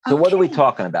So what are we Okay.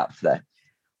 talking about today?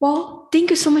 Well,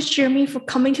 thank you so much, Jeremy, for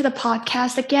coming to the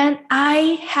podcast again.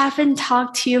 I haven't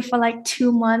talked to you for like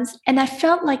 2 months, and I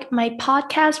felt like my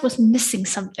podcast was missing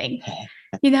something.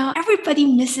 Everybody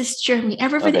misses Jeremy.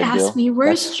 Everybody they asks do? me, That's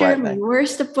where's Jeremy? frightening.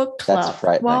 Where's the book That's club?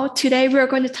 frightening. Well, today we're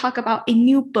going to talk about a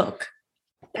new book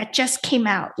that just came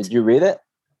out. Did you read it?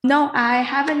 No, I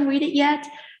haven't read it yet,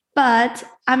 but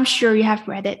I'm sure you have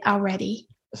read it already.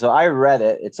 So I read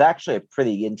it. It's actually a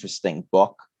pretty interesting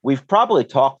book. We've probably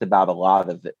talked about a lot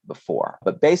of it before,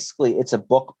 but basically it's a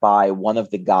book by one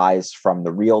of the guys from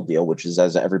The Real Deal, which is,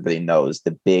 as everybody knows,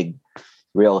 the big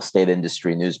real estate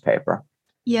industry newspaper.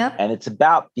 Yep. And it's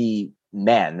about the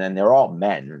men, and they're all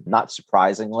men, not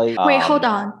surprisingly. Wait, hold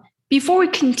on. Before we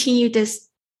continue this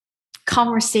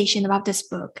conversation about this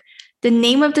book, the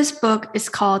name of this book is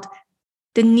called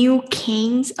The New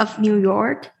Kings of New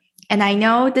York. And I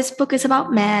know this book is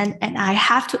about men, and I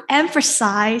have to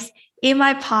emphasize in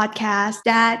my podcast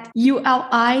that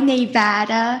ULI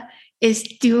Nevada is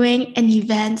doing an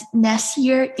event next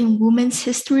year in Women's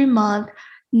History Month,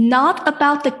 not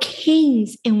about the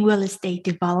kings in real estate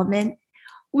development.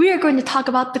 We are going to talk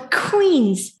about the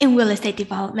queens in real estate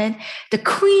development, the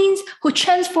queens who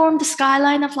transformed the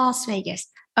skyline of Las Vegas.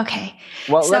 Okay.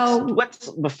 Well, let's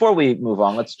before we move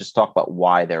on, let's just talk about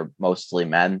why they're mostly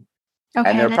men. Okay,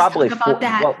 and there are probably talk about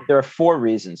that. Well, there are 4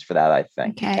 reasons for that, I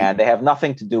think. Okay. And they have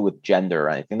nothing to do with gender or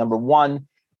anything. Number one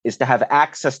is to have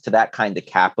access to that kind of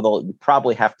capital. You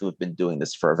probably have to have been doing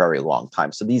this for a very long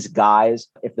time. So these guys,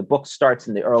 if the book starts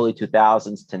in the early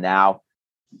 2000s to now,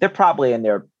 they're probably in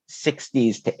their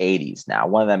 60s to 80s now.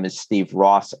 One of them is Steve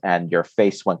Ross, and your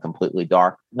face went completely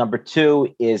dark. Number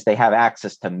 2 is they have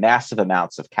access to massive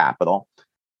amounts of capital.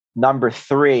 Number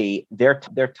 3, their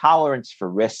tolerance for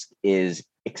risk is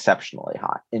exceptionally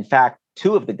high. In fact,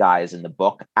 2 of the guys in the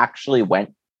book actually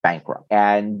went bankrupt.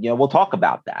 And, we'll talk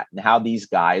about that and how these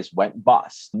guys went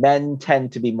bust. Men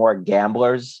tend to be more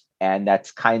gamblers, and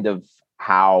that's kind of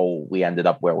how we ended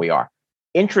up where we are.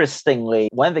 Interestingly,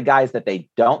 one of the guys that they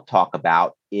don't talk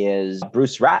about is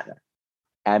Bruce Ratner.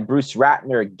 And Bruce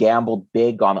Ratner gambled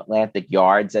big on Atlantic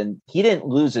Yards, and he didn't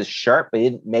lose his shirt, but he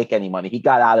didn't make any money. He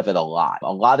got out of it a lot.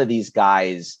 A lot of these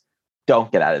guys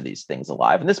don't get out of these things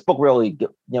alive. And this book really,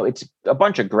 it's a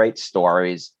bunch of great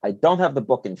stories. I don't have the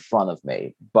book in front of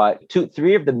me, but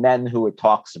 3 of the men who it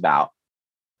talks about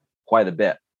quite a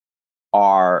bit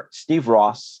are Steve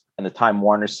Ross and the Time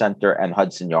Warner Center and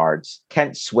Hudson Yards,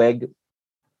 Kent Swig,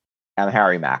 and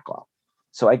Harry Macklowe.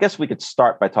 So I guess we could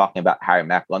start by talking about Harry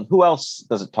Macklowe. And who else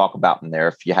does it talk about in there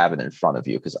if you have it in front of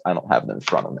you? Because I don't have it in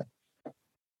front of me.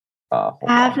 I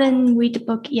haven't read the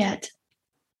book yet.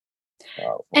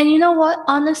 And you know what?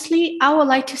 Honestly, I would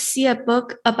like to see a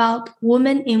book about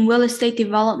women in real estate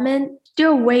development. There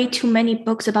are way too many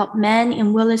books about men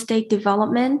in real estate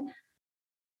development.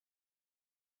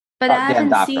 But I Dan haven't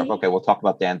Doctoroff. seen... Okay, we'll talk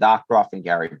about Dan Doctoroff and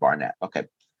Gary Barnett. Okay,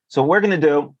 so what we're going to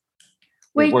do...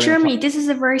 Wait, Jeremy, this is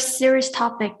a very serious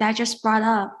topic that I just brought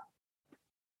up.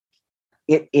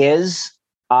 It is.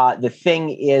 The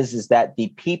thing is that the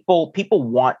people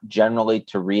want generally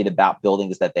to read about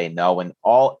buildings that they know, and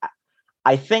all.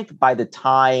 I think by the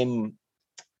time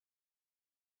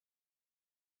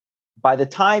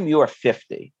you are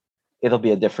 50, it'll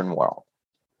be a different world.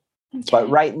 Okay. But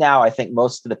right now, I think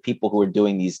most of the people who are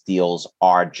doing these deals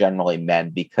are generally men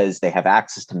because they have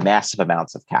access to massive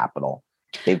amounts of capital.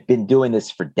 They've been doing this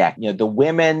for decades. The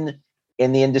women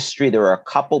in the industry, there are a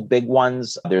couple big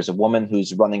ones. There's a woman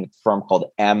who's running a firm called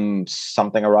M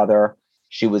something or other.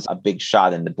 She was a big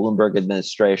shot in the Bloomberg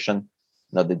administration,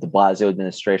 the de Blasio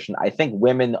administration. I think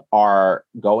women are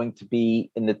going to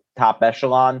be in the top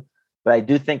echelon, but I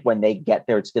do think when they get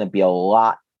there, it's going to be a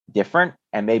lot different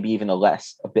and maybe even a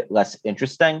bit less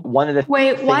interesting. One of the why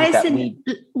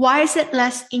is it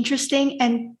less interesting?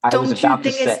 And I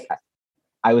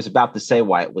was about to say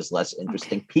why it was less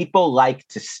interesting. Okay. People like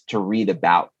to read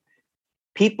about,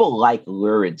 people like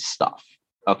lurid stuff.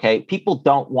 Okay. People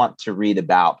don't want to read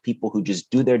about people who just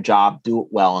do their job, do it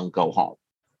well, and go home.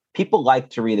 People like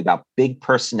to read about big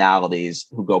personalities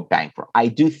who go bankrupt. I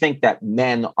do think that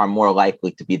men are more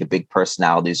likely to be the big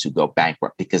personalities who go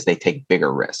bankrupt because they take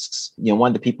bigger risks. One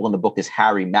of the people in the book is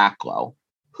Harry Macklowe,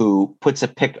 who puts a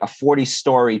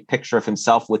 40-story picture of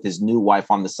himself with his new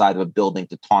wife on the side of a building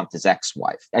to taunt his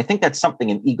ex-wife. I think that's something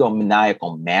an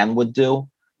egomaniacal man would do.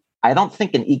 I don't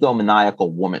think an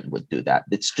egomaniacal woman would do that.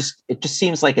 It just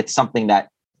seems like it's something that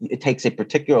it takes a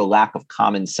particular lack of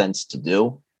common sense to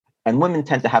do. And women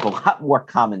tend to have a lot more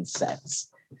common sense.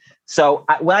 So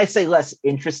when I say less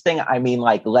interesting, I mean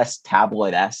like less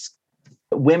tabloid-esque.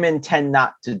 Women tend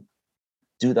not to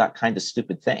do that kind of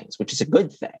stupid things, which is a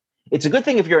good thing. It's a good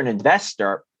thing if you're an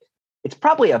investor. It's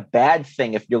probably a bad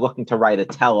thing if you're looking to write a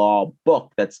tell-all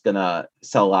book that's going to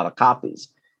sell a lot of copies,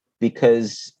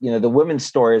 because the women's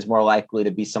story is more likely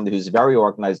to be somebody who's very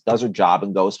organized, does her job,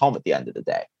 and goes home at the end of the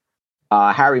day.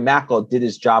 Harry Macklowe did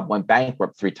his job, went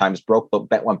bankrupt 3 times,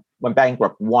 went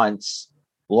bankrupt once,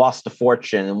 lost a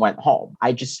fortune, and went home.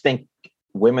 I just think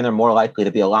women are more likely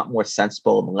to be a lot more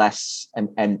sensible and less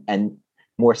and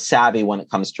more savvy when it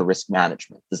comes to risk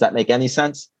management. Does that make any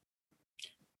sense?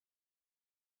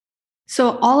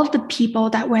 So all of the people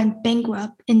that went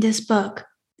bankrupt in this book,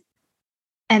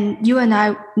 and you and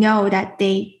I know that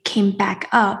they came back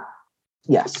up.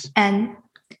 Yes. And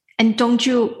don't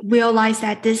you realize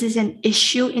that this is an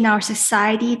issue in our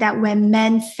society, that when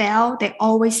men fail, they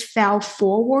always fell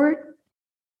forward?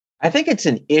 I think it's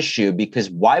an issue because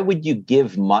why would you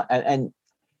give money? And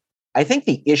I think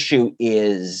the issue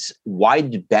is, why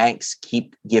do banks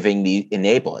keep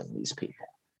enabling these people?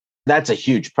 That's a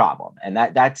huge problem. And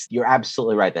you're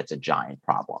absolutely right. That's a giant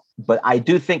problem. But I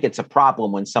do think it's a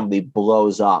problem when somebody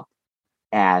blows up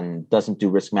and doesn't do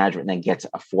risk management and then gets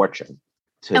a fortune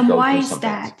to and go why do is something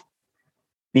that? else.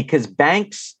 Because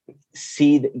banks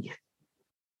see that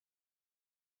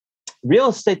real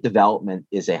estate development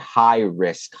is a high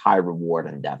risk, high reward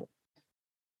endeavor.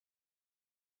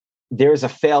 There's a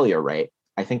failure rate.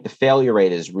 I think the failure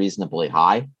rate is reasonably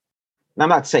high. And I'm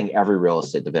not saying every real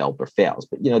estate developer fails,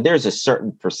 but there's a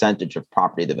certain percentage of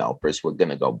property developers who are going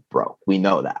to go broke. We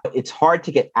know that. It's hard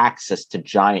to get access to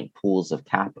giant pools of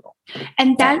capital.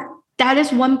 And that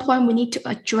is one point we need to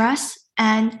address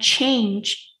and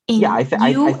change in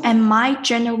and my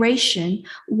generation.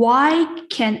 Why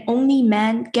can only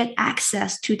men get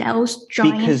access to those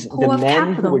giant pools of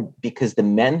capital? Because the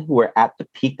men who are at the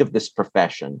peak of this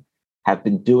profession have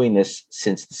been doing this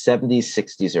since the 70s,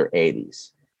 60s, or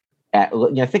 80s.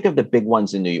 Think of the big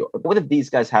ones in New York. What do these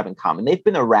guys have in common? They've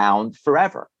been around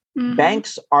forever. Mm-hmm.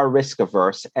 Banks are risk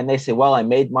averse, and they say, well, I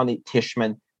made money,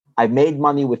 Tishman. I made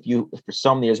money with you for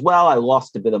so many years. Well, I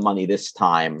lost a bit of money this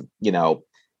time.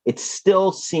 It's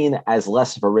still seen as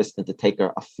less of a risk than to take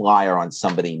a flyer on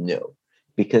somebody new,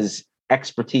 because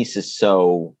expertise is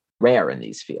so rare in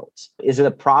these fields. Is it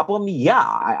a problem?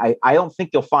 Yeah. I don't think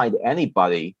you'll find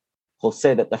anybody who'll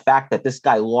say that the fact that this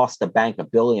guy lost a bank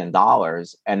 $1 billion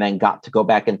and then got to go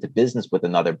back into business with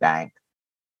another bank,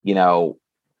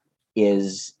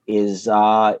 is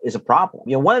a problem.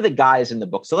 One of the guys in the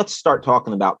book. So let's start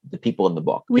talking about the people in the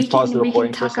book. We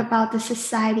can talk about the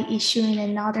society issue in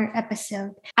another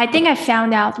episode. I think I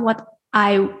found out what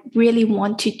I really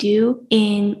want to do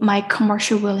in my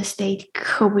commercial real estate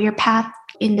career path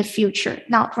in the future,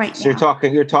 not right now. So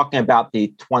you're talking about the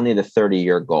 20 to 30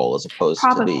 year goal as opposed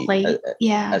to the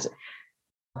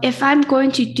If I'm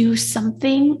going to do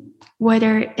something,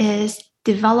 whether it is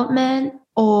development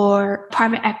or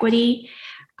private equity,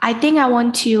 I think I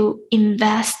want to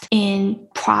invest in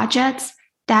projects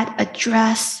that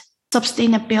address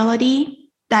sustainability,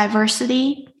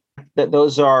 diversity.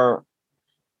 Those are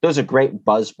great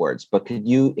buzzwords, but could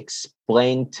you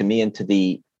explain to me and to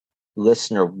the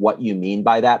listener what you mean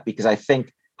by that? Because I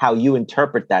think how you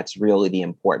interpret that's really the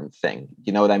important thing.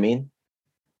 You know what I mean?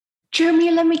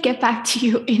 Jeremy, let me get back to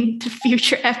you in the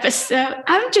future episode.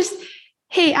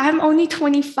 I'm only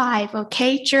 25,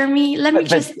 okay, Jeremy? Let me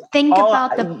just think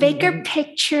about the bigger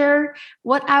picture,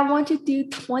 what I want to do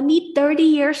 20, 30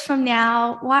 years from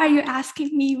now. Why are you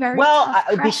asking me tough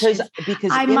questions?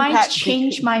 Because I might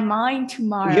change my mind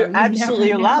tomorrow. You're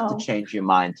absolutely allowed to change your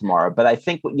mind tomorrow. But I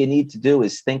think what you need to do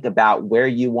is think about where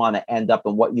you want to end up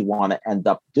and what you want to end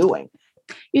up doing.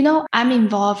 I'm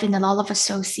involved in a lot of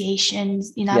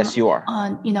associations. Yes, you are.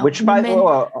 Which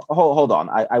hold on.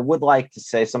 I would like to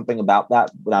say something about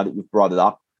that now that you've brought it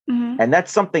up. Mm-hmm. And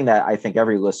that's something that I think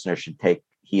every listener should take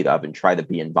heed of and try to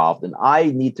be involved in. I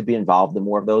need to be involved in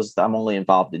more of those. I'm only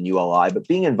involved in ULI, but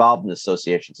being involved in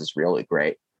associations is really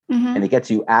great. Mm-hmm. And it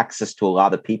gets you access to a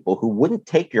lot of people who wouldn't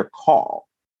take your call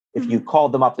if you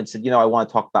called them up and said, I want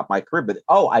to talk about my career, but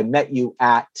I met you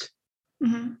at...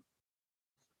 Mm-hmm.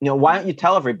 Why don't you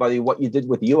tell everybody what you did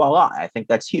with ULI? I think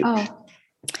that's huge.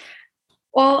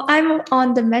 Well, I'm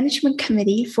on the management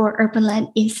committee for Urban Land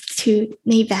Institute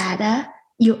Nevada,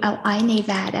 ULI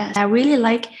Nevada. I really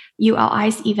like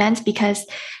ULI's events because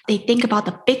they think about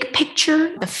the big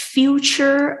picture, the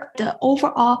future, the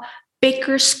overall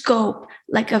bigger scope,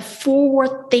 like a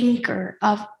forward thinker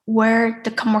of where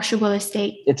the commercial real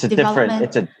estate it's a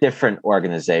different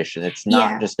organization. It's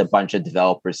not just a bunch of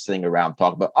developers sitting around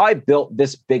talking about, I built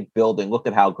this big building, look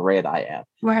at how great I am.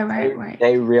 Right.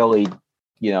 They really,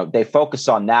 they focus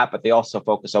on that, but they also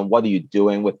focus on what are you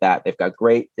doing with that. They've got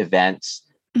great events.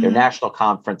 Their national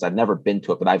conference, I've never been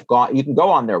to it, but I've gone. You can go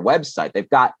on their website. They've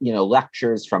got,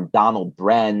 lectures from Donald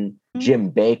Bren, Jim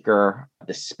Baker,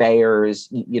 the Spayers,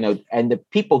 and the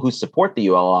people who support the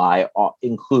ULI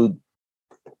include,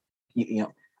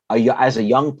 as a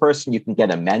young person, you can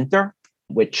get a mentor,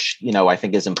 which, I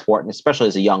think is important, especially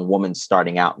as a young woman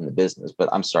starting out in the business. But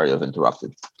I'm sorry to have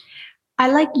interrupted.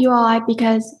 I like ULI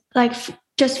because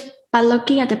just by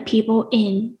looking at the people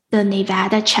in the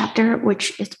Nevada chapter,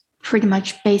 which is pretty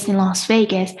much based in Las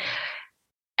Vegas,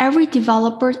 every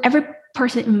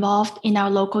person involved in our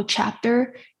local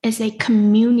chapter is a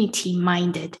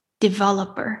community-minded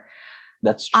developer.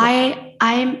 That's true. I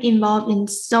am involved in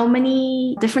so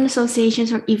many different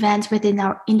associations or events within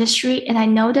our industry, and I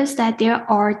noticed that there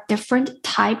are different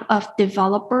type of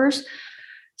developers.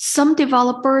 Some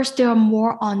developers, they are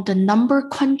more on the number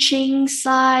crunching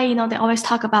side. They always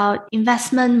talk about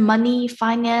investment, money,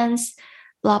 finance,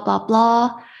 blah, blah,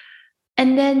 blah.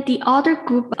 And then the other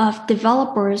group of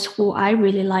developers who I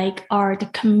really like are the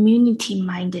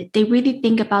community-minded. They really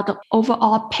think about the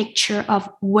overall picture of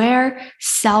where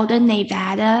Southern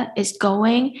Nevada is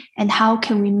going and how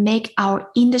can we make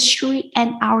our industry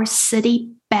and our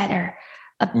city better,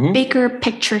 bigger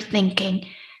picture thinking.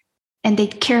 And they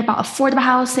care about affordable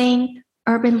housing,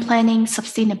 urban planning,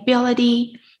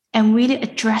 sustainability, and really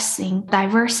addressing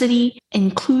diversity,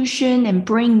 inclusion, and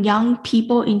bring young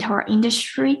people into our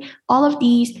industry. All of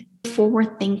these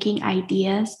forward-thinking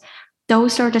ideas,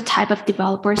 those are the type of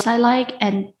developers I like,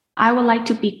 and I would like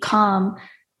to become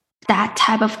that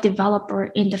type of developer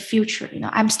in the future.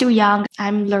 I'm still young,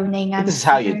 I'm learning. This is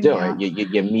how you do it.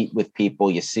 You meet with people,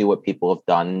 you see what people have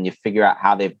done, and you figure out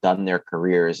how they've done their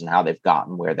careers and how they've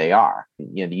gotten where they are.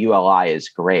 The ULI is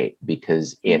great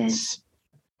because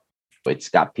it's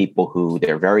got people who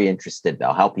they're very interested.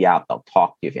 They'll help you out. They'll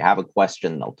talk to you. If you have a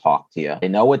question, they'll talk to you. They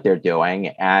know what they're doing.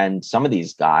 And some of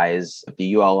these guys at the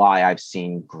ULI, I've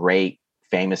seen great,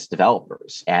 famous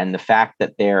developers. And the fact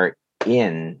that they're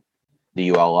in the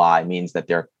ULI means that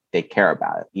they care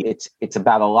about it. It's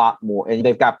about a lot more. And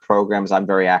they've got programs. I'm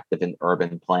very active in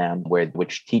Urban Plan,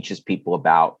 which teaches people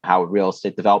about how real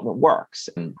estate development works.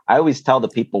 And I always tell the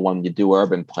people when you do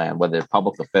Urban Plan, whether they're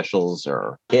public officials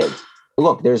or kids,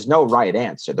 look, there's no right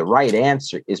answer. The right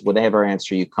answer is whatever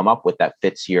answer you come up with that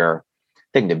fits your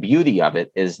thing. The beauty of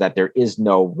it is that there is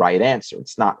no right answer.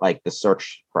 It's not like the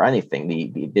search for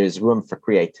anything. There's room for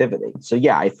creativity. So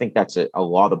yeah, I think that's a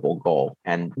laudable goal.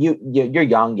 And you're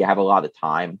young, you have a lot of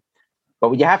time. But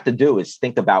what you have to do is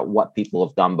think about what people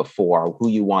have done before, who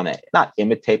you want to not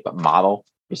imitate, but model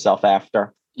yourself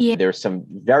after. Yeah. There's some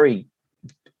very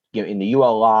in the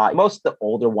ULI, most of the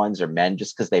older ones are men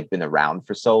just because they've been around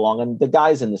for so long. And the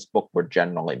guys in this book were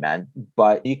generally men,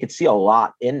 but you could see a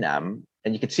lot in them.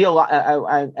 And you could see a lot.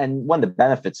 And one of the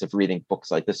benefits of reading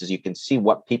books like this is you can see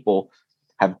what people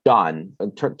have done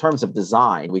in terms of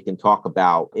design. We can talk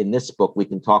about, in this book, we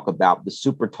can talk about the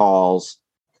Super Talls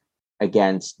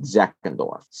against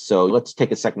Zeckendorf. So let's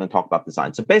take a second and talk about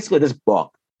design. So basically, this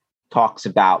book talks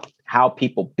about how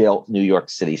people built New York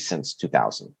City since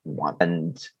 2001.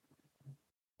 And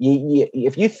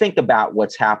if you think about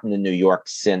what's happened in New York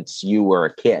since you were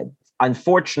a kid,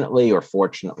 unfortunately or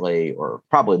fortunately, or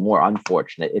probably more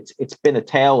unfortunate, it's been a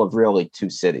tale of really two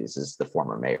cities, as the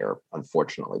former mayor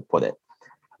unfortunately put it.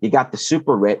 You got the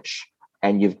super rich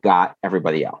and you've got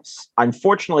everybody else.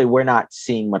 Unfortunately, we're not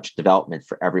seeing much development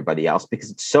for everybody else because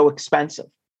it's so expensive.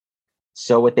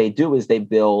 So what they do is they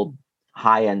build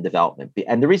high-end development.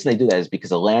 And the reason they do that is because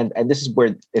the land, and this is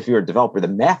where, if you're a developer, the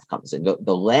math comes in.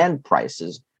 The land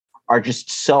prices are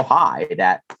just so high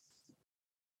that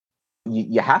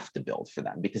you have to build for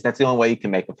them because that's the only way you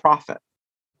can make a profit.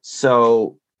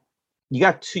 So you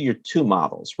got your two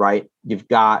models, right? You've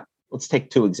got, let's take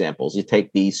two examples. You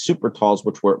take the Super Talls,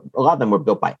 which were, a lot of them were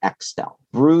built by Extel.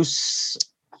 What was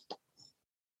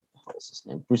his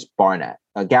name? Bruce Barnett,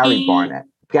 Gary Barnett.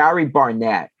 Gary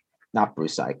Barnett, not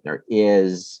Bruce Eichner,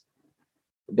 is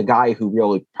the guy who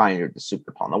really pioneered the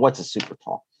Super Tall. Now, what's a Super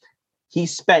Tall?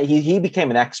 He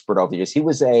became an expert over the years. He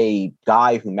was a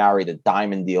guy who married a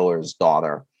diamond dealer's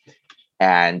daughter,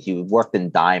 and he worked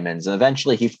in diamonds. And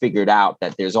eventually he figured out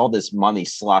that there's all this money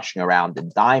sloshing around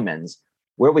in diamonds.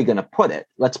 Where are we going to put it?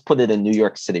 Let's put it in New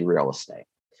York City real estate.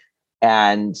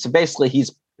 And so basically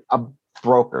he's a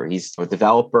broker. He's a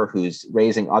developer who's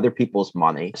raising other people's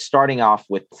money, starting off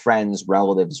with friends,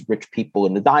 relatives, rich people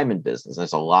in the diamond business.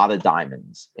 There's a lot of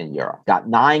diamonds in Europe. Got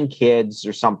 9 kids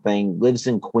or something, lives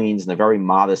in Queens in a very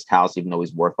modest house, even though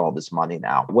he's worth all this money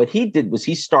now. What he did was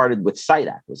he started with site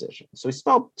acquisition. So he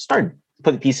started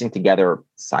piecing together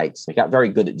sites. He got very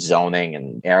good at zoning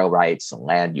and air rights and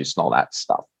land use and all that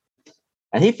stuff.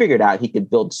 And he figured out he could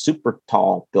build super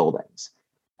tall buildings.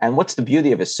 And what's the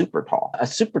beauty of a super tall? A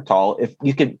super tall, if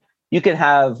you could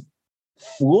have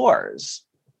floors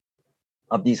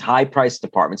of these high priced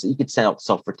apartments that you could sell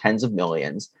for tens of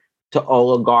millions to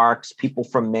oligarchs, people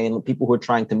from mainland, people who are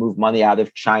trying to move money out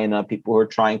of China, people who are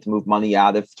trying to move money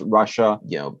out of Russia,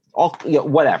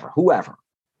 whatever, whoever.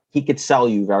 He could sell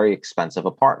you very expensive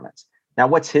apartments. Now,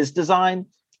 what's his design?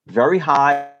 Very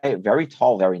high, very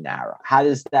tall, very narrow. How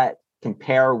does that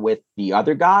compare with the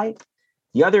other guy?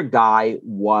 The other guy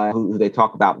who they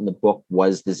talk about in the book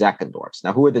was the Zeckendorfs.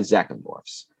 Now, who are the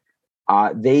Zeckendorfs?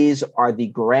 These are the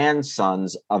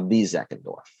grandsons of the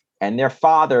Zeckendorf. And their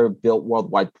father built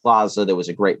Worldwide Plaza. There was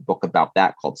a great book about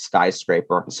that called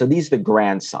Skyscraper. So these are the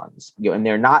grandsons, and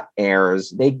they're not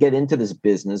heirs. They get into this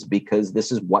business because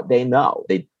this is what they know.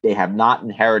 They have not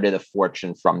inherited a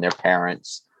fortune from their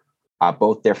parents.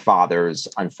 Both their fathers,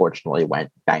 unfortunately,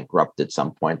 went bankrupt at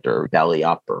some point, or belly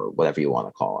up, or whatever you want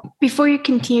to call it. Before you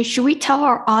continue, should we tell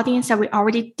our audience that we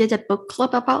already did a book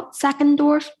club about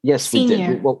Zeckendorf? Yes, Senior.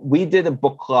 we did. We did a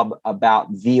book club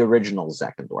about the original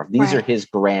Zeckendorf. These are his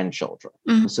grandchildren.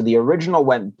 Mm-hmm. So the original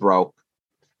went broke.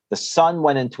 The son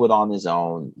went into it on his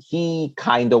own. He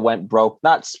kind of went broke,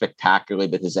 not spectacularly,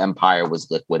 but his empire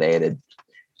was liquidated.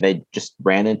 They just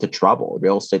ran into trouble.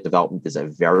 Real estate development is a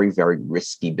very, very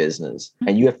risky business.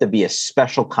 And you have to be a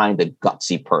special kind of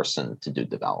gutsy person to do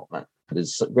development.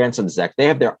 His grandson, Zach, they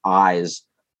have their eyes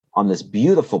on this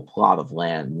beautiful plot of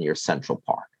land near Central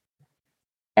Park.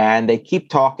 And they keep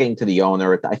talking to the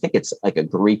owner. I think it's like a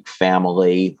Greek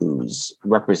family who's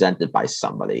represented by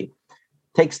somebody.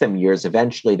 It takes them years.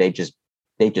 Eventually, they just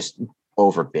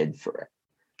overbid for it.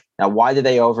 Now, why do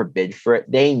they overbid for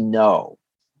it? They know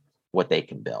what they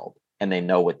can build, and they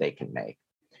know what they can make.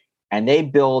 And they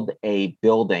build a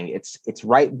building. It's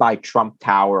right by Trump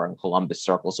Tower and Columbus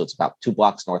Circle. So it's about 2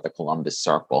 blocks north of Columbus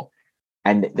Circle.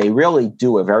 And they really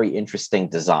do a very interesting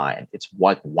design. It's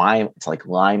like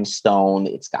limestone.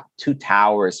 It's got 2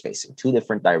 towers facing 2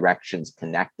 different directions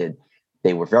connected.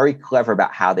 They were very clever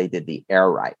about how they did the air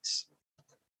rights.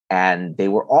 And they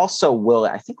were also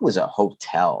willing, I think it was a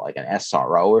hotel, like an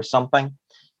SRO or something.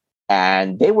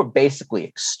 And they were basically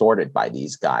extorted by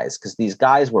these guys because these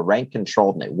guys were rent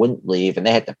controlled and they wouldn't leave. And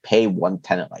they had to pay one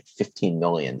tenant like $15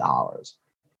 million.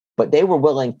 But they were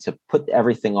willing to put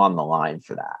everything on the line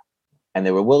for that. And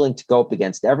they were willing to go up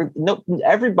against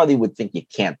everybody would think you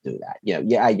can't do that.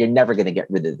 You're never going to get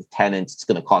rid of the tenants. It's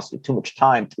going to cost you too much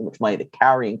time, too much money to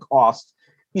carrying costs.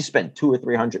 You spend $200 or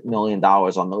 $300 million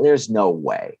on there's no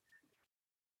way.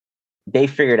 They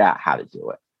figured out how to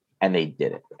do it. And they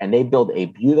did it. And they built a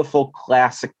beautiful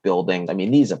classic building. I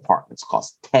mean, these apartments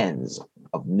cost tens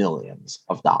of millions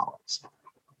of dollars.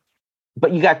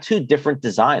 But you got 2 different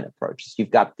design approaches. You've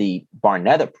got the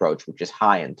Barnett approach, which is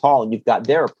high and tall, and you've got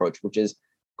their approach, which is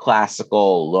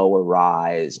classical, lower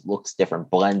rise, looks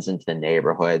different, blends into the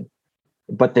neighborhood.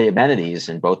 But the amenities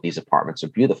in both these apartments are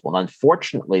beautiful. And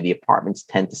unfortunately, the apartments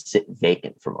tend to sit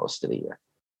vacant for most of the year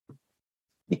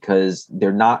because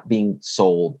they're not being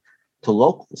sold to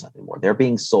locals anymore. They're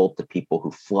being sold to people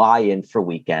who fly in for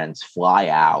weekends, fly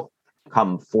out,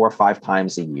 come 4 or 5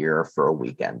 times a year for a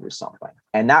weekend or something.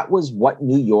 And that was what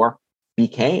New York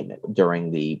became during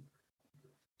the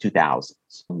 2000s.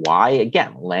 Why?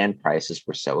 Again, land prices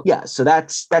were so. Yeah, so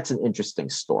that's an interesting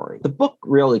story. The book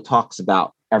really talks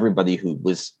about everybody who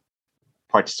was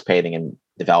participating in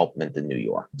development in New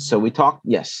York. So we talked,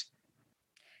 yes.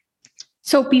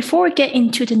 So before we get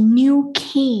into the new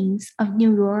kings of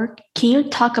New York, can you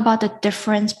talk about the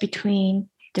difference between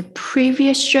the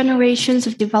previous generations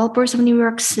of developers of New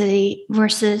York City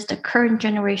versus the current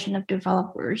generation of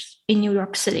developers in New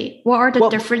York City? What are the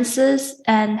differences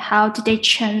and how did they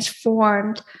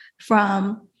transform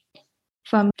from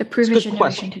the previous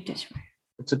generation to this one?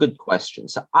 It's a good question.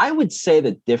 So I would say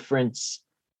the difference,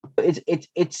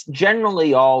 it's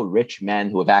generally all rich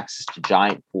men who have access to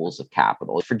giant pools of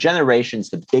capital. For generations,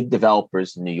 the big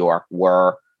developers in New York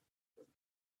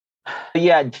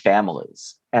you had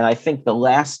families. And I think the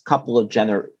last couple of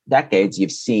decades,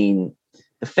 you've seen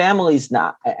the families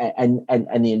not, and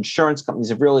the insurance companies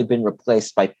have really been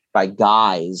replaced by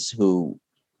guys who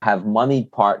have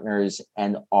moneyed partners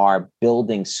and are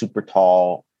building super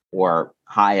tall or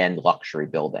high-end luxury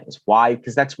buildings. Why?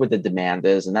 Because that's where the demand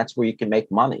is, and that's where you can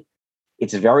make money.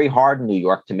 It's very hard in New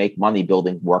York to make money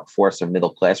building workforce or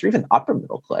middle class or even upper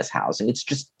middle class housing. It's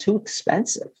just too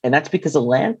expensive. And that's because of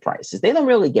land prices. They don't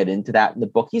really get into that in the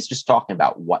book. He's just talking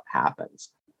about what happens.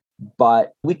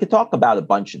 But we could talk about a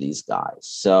bunch of these guys.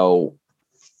 So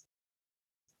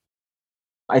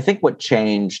I think what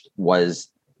changed was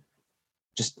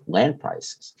just land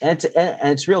prices. And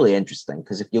it's really interesting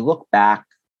because if you look back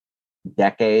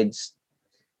decades,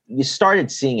 you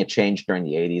started seeing a change during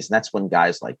the 80s, and that's when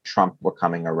guys like Trump were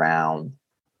coming around.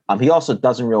 He also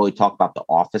doesn't really talk about the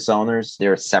office owners.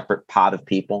 They're a separate pot of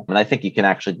people. And I think you can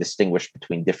actually distinguish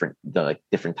between different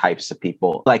types of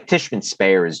people. Like Tishman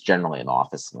Speyer is generally an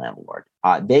office landlord.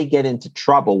 They get into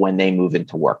trouble when they move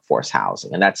into workforce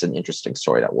housing. And that's an interesting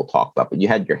story that we'll talk about. But you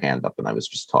had your hand up and I was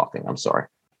just talking. I'm sorry.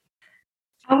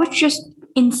 I was just,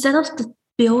 instead of the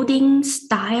building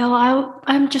style,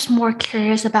 I'm just more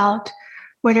curious about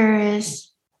whether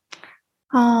it's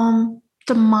the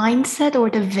mindset or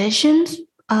the visions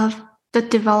of the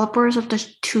developers of the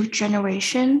two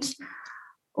generations,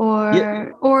 or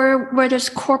whether it's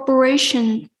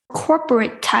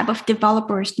corporate type of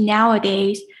developers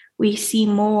nowadays we see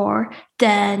more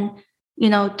than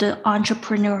the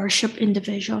entrepreneurship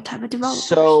individual type of developers.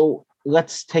 So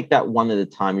let's take that one at a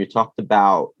time. You talked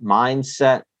about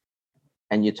mindset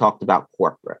and you talked about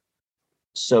corporate.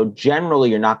 So generally,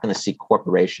 you're not going to see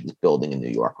corporations building in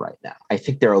New York right now. I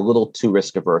think they're a little too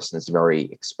risk averse and it's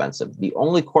very expensive. The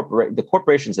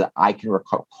corporations that I can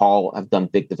recall have done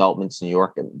big developments in New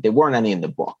York, and there weren't any in the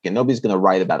book. And nobody's going to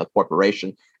write about a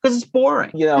corporation because it's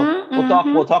boring. We'll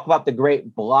talk about the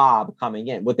great blob coming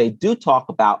in. What they do talk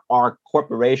about are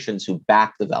corporations who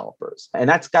back developers, and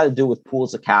that's got to do with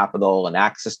pools of capital and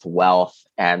access to wealth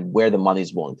and where the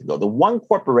money's willing to go. The one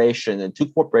corporation and two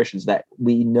corporations that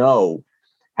we know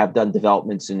have done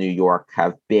developments in New York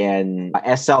have been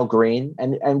SL Green.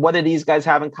 And what do these guys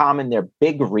have in common? They're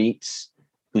big REITs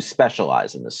who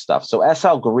specialize in this stuff. So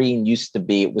SL Green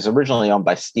it was originally owned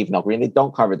by Stephen L. Green. They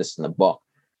don't cover this in the book.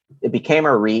 It became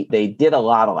a REIT. They did a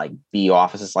lot of like B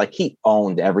offices. Like he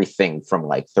owned everything from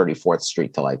like 34th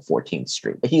Street to like 14th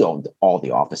Street. He owned all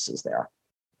the offices there.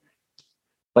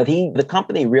 But the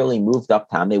company really moved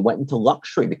uptown. They went into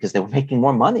luxury because they were making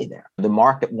more money there. The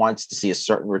market wants to see a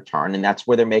certain return, and that's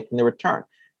where they're making the return.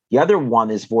 The other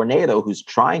one is Vornado, who's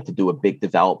trying to do a big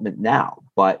development now.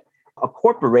 But a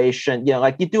corporation,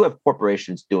 like you do have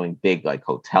corporations doing big like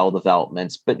hotel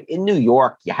developments, but in New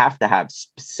York, you have to have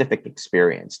specific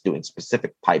experience doing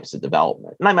specific types of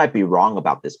development. And I might be wrong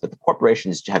about this, but the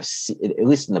corporations have, at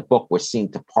least in the book, were seen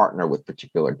to partner with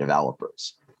particular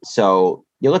developers. So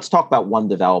let's talk about one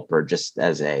developer just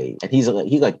he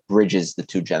like bridges the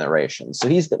two generations. So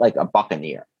he's like a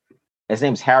buccaneer. His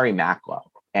name's Harry Macklowe.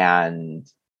 And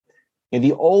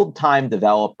the old time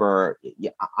developer,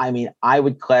 I mean, I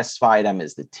would classify them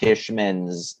as the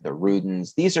Tishmans, the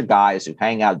Rudins. These are guys who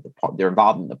hang out. They're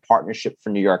involved in the Partnership for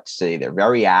New York City. They're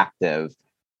very active.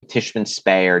 Tishman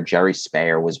Speyer, Jerry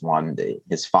Speyer was one.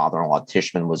 His father-in-law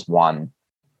Tishman was one.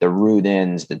 The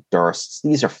Rudins, the Dursts,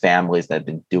 these are families that have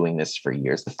been doing this for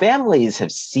years. The families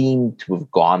have seemed to have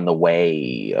gone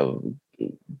away. And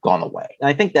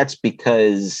I think that's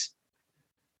because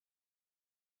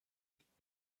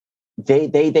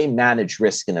they manage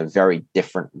risk in a very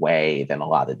different way than a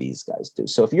lot of these guys do.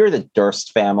 So if you're the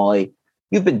Durst family,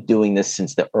 you've been doing this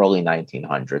since the early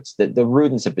 1900s. The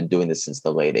Rudins have been doing this since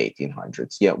the late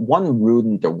 1800s. Yeah, one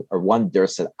Rudin or one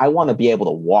Durst said, I want to be able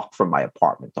to walk from my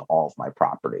apartment to all of my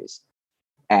properties.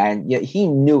 And he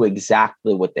knew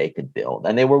exactly what they could build.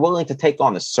 And they were willing to take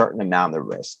on a certain amount of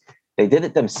risk. They did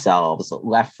it themselves.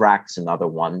 Lefrak's another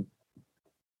one.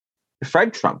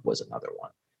 Fred Trump was another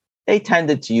one. They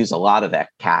tended to use a lot of that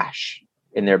cash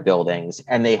in their buildings,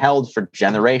 and they held for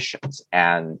generations.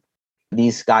 And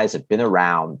these guys have been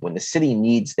around. When the city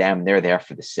needs them, they're there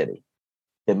for the city.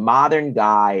 The modern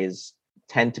guys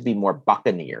tend to be more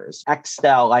buccaneers.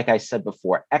 Extel, like I said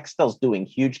before, Extel's doing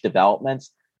huge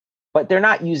developments, but they're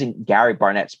not using Gary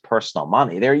Barnett's personal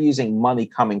money. They're using money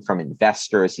coming from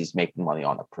investors. He's making money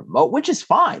on a promote, which is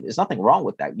fine. There's nothing wrong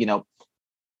with that.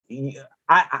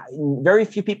 Very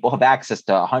few people have access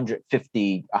to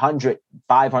 150, 100,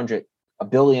 500, $1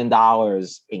 billion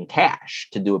in cash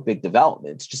to do a big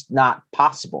development. It's just not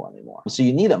possible anymore. So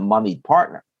you need a moneyed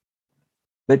partner.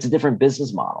 But it's a different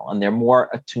business model, and they're more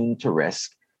attuned to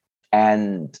risk.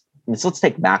 And so let's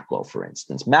take Macklowe, for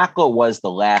instance. Macklowe was the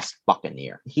last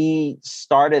buccaneer. He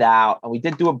started out, and we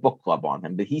did do a book club on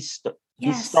him, but he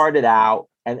started out,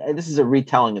 and this is a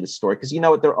retelling of the story, because you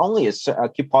know what, there only is, can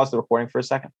you pause the recording for a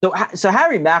second? So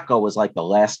Harry Macklowe was like the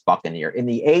last buccaneer. In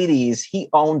the 80s, he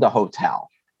owned a hotel.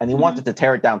 And he wanted to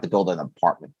tear it down to build an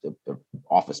apartment, the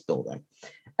office building.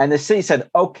 And the city said,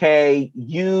 okay,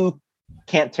 you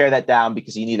can't tear that down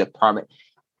because you need a permit.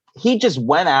 He just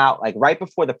went out like right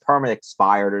before the permit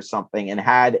expired or something and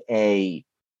had a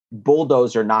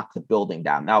bulldozer knock the building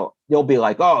down. Now, you'll be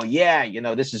like, oh, yeah,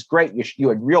 this is great. You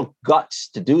had real guts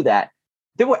to do that.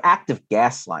 there were active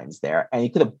gas lines there, and he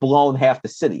could have blown half the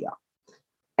city up.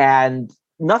 And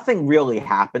nothing really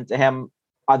happened to him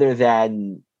other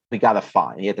than we got a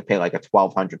fine. He had to pay like a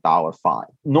 $1,200 fine.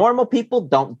 Normal people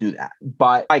don't do that.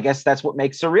 But I guess that's what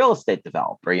makes a real estate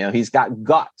developer. He's got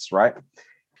guts, right?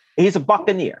 He's a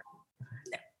buccaneer.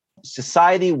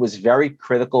 Society was very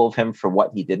critical of him for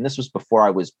what he did. And this was before I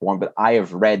was born, but I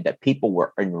have read that people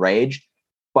were enraged,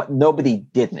 but nobody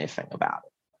did anything about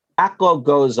it. Macklowe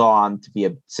goes on to be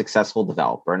a successful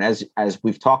developer. And as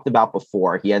we've talked about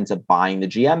before, he ends up buying the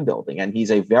GM building. And he's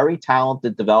a very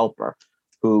talented developer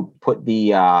who put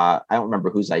I don't remember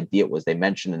whose idea it was. They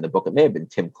mentioned in the book, it may have been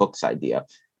Tim Cook's idea,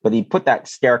 but he put that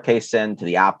staircase into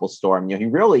the Apple Store. And, he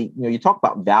really, you talk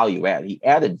about value add. He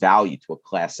added value to a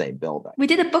Class A building. We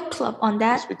did a book club on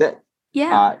that. Yes, we did.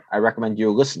 Yeah. I recommend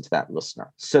you listen to that,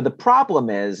 listener. So the problem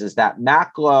is that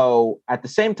Macklowe, at the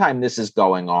same time this is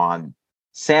going on,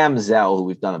 Sam Zell, who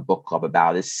we've done a book club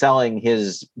about, is selling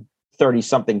his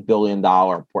 30-something billion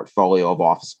dollar portfolio of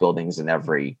office buildings in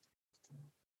every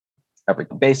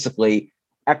basically,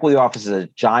 Equity Office is a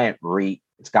giant REIT.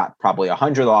 It's got probably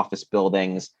 100 office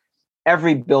buildings.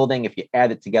 Every building, if you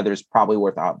add it together, is probably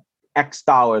worth X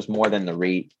dollars more than the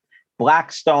REIT.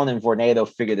 Blackstone and Vornado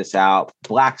figure this out.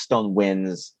 Blackstone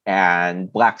wins,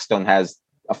 and Blackstone has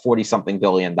a 40-something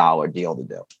billion dollar deal to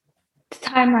do. The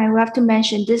timeline, we have to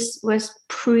mention this was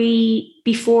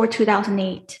before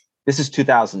 2008. This is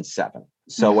 2007.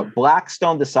 So what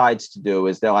Blackstone decides to do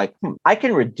is they're like, I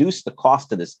can reduce the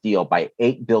cost of this deal by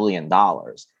 $8 billion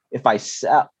if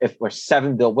we're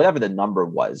 $7 billion, whatever the number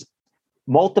was,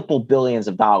 multiple billions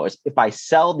of dollars, if I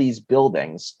sell these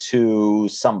buildings to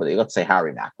somebody, let's say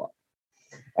Harry Macklowe.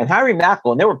 And Harry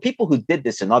Macklowe, and there were people who did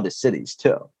this in other cities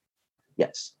too.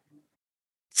 Yes.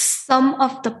 Some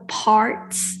of the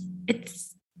parts,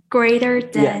 it's greater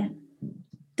than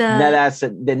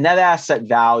the net asset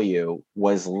value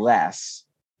was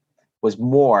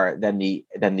more than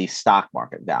the stock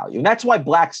market value. And that's why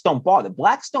Blackstone bought it.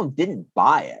 Blackstone didn't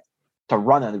buy it to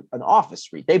run an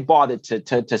office REIT. They bought it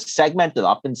to segment it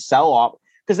up and sell off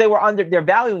because they're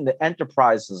valuing the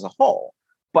enterprise as a whole.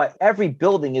 But every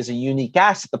building is a unique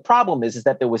asset. The problem is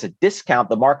that there was a discount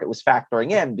the market was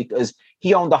factoring in because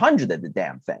he owned 100 of the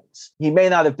damn things. He may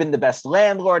not have been the best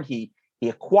landlord. He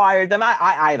acquired them.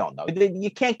 I don't know. You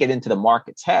can't get into the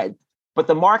market's head, but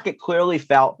the market clearly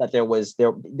felt that there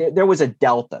was a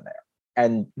delta there,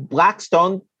 and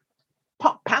Blackstone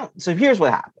pound. So here's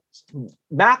what happens: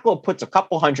 Macklowe puts a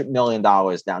couple $100 million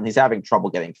down. He's having trouble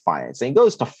getting financing. He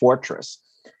goes to Fortress,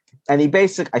 and I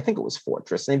think it was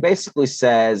Fortress, and he basically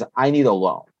says, "I need a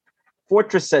loan."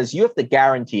 Fortress says, "You have to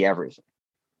guarantee everything."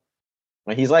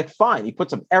 And he's like, "Fine." He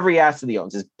puts up every asset he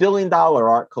owns: his $1 billion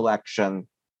art collection,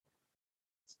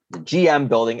 the GM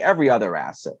building, every other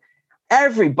asset.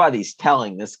 Everybody's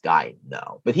telling this guy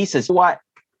no. But he says, what?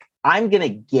 I'm going to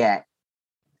get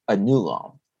a new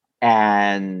loan.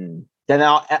 And then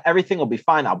everything will be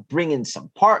fine. I'll bring in some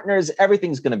partners.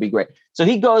 Everything's going to be great. So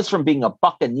he goes from being a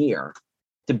buccaneer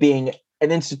to being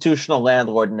an institutional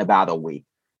landlord in about a week.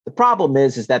 The problem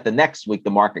is that the next week,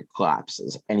 the market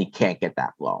collapses and he can't get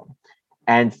that loan.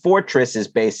 And Fortress is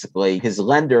basically, his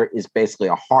lender is basically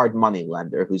a hard money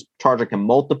lender who's charging him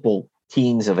multiple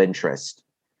teens of interest.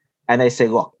 And they say,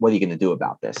 look, what are you going to do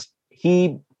about this?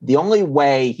 The only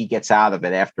way he gets out of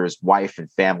it after his wife and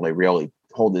family really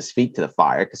hold his feet to the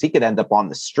fire, because he could end up on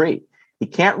the street. He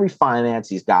can't refinance.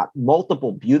 He's got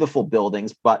multiple beautiful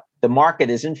buildings, but the market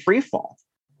is in free fall.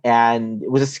 And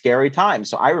it was a scary time.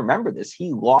 So I remember this.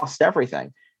 He lost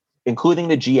everything, including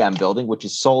the GM building, which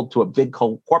is sold to a big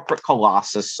corporate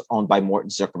colossus owned by Morton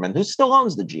Zuckerman, who still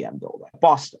owns the GM building.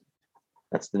 Boston.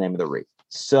 That's the name of the REIT.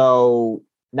 So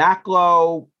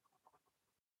Macklowe,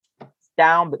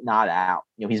 down but not out.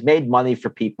 He's made money for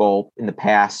people in the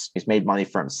past. He's made money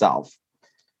for himself.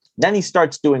 Then he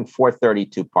starts doing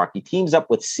 432 Park. He teams up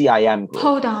with CIM Group.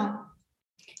 Hold on.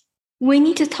 We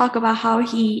need to talk about how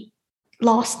he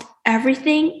lost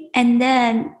everything and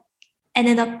then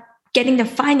ended up getting the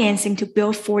financing to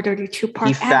build 432 Park.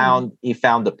 He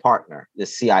found a partner, the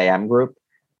CIM Group,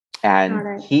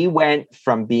 and he went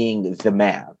from being the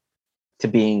man to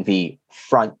being the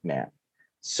front man.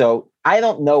 So I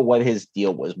don't know what his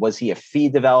deal was. Was he a fee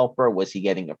developer? Was he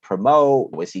getting a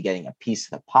promote? Was he getting a piece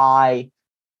of the pie?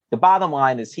 The bottom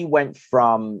line is he went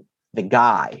from the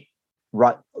guy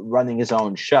running his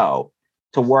own show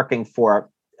to working for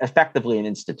effectively an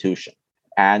institution.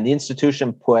 And the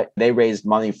institution they raised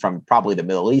money from probably the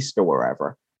Middle East or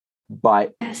wherever,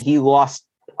 but he lost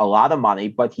a lot of money,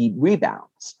 but he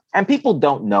rebounds. And people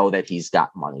don't know that he's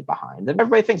got money behind him.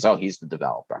 Everybody thinks, oh, he's the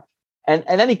developer. And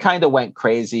then he kind of went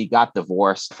crazy, got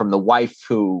divorced from the wife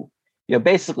who,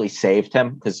 basically saved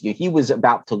him because he was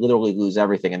about to literally lose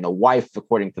everything. And the wife,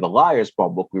 according to the Liar's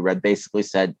Club book we read, basically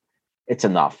said, it's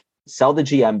enough. Sell the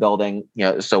GM building,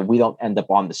 so we don't end up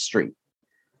on the street.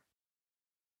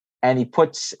 And he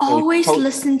puts always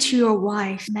listen to your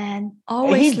wife, man.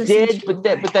 Always he did, but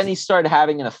then he started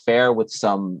having an affair with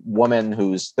some woman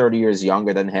who's 30 years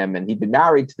younger than him, and he'd been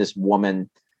married to this woman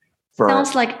for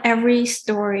sounds like every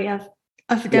story of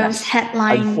those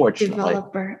headline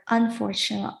developer,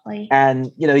 unfortunately.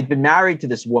 And he'd been married to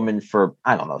this woman for,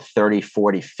 I don't know, 30,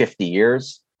 40, 50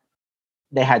 years.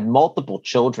 They had multiple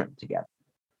children together.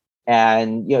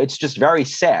 And, it's just very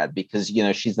sad because,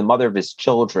 she's the mother of his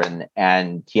children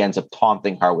and he ends up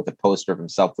taunting her with a poster of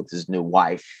himself with his new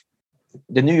wife.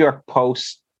 The New York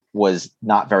Post was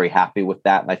not very happy with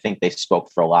that. And I think they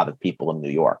spoke for a lot of people in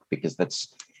New York because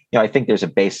that's, I think there's a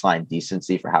baseline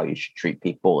decency for how you should treat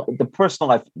people. The personal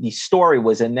life, the story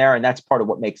was in there, and that's part of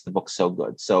what makes the book so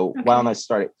good. So why don't I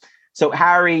start it? So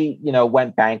Harry,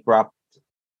 went bankrupt.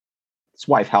 His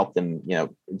wife helped him,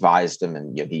 advised him,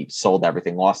 and he sold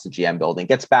everything, lost the GM building,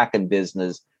 gets back in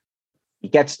business. He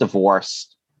gets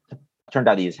divorced. Turned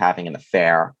out he was having an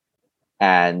affair.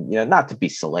 And, not to be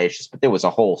salacious, but there was a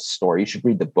whole story. You should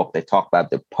read the book. They talk about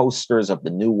the posters of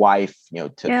the new wife, to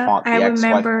taunt the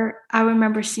ex-wife. I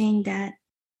remember seeing that.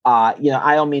 I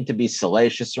don't mean to be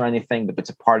salacious or anything, but it's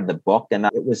a part of the book. And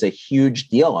it was a huge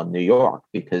deal in New York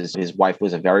because his wife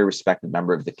was a very respected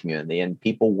member of the community. And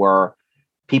people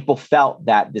felt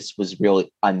that this was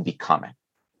really unbecoming.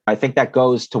 I think that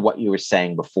goes to what you were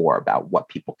saying before about what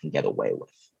people can get away with.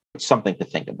 It's something to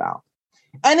think about.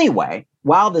 Anyway,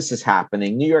 while this is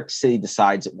happening, New York City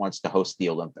decides it wants to host the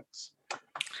Olympics.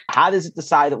 How does it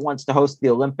decide it wants to host the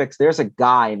Olympics? There's a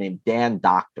guy named Dan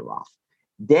Doctoroff.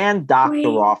 Dan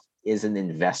Doctoroff is an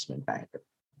investment banker.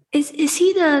 Is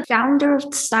he the founder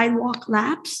of Sidewalk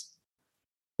Labs?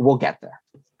 We'll get there.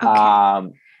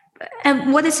 Okay.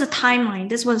 And what is the timeline?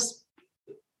 This was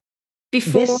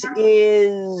before? This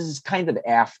is kind of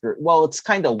after. Well, it's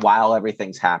kind of while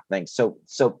everything's happening. So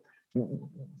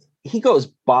he goes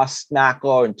bust,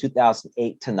 Macklow, in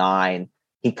 2008 to 9.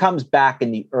 He comes back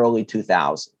in the early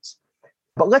 2000s.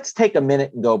 But let's take a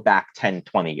minute and go back 10,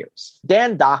 20 years.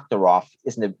 Dan Doctoroff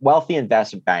is a wealthy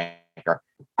investment banker.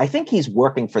 I think he's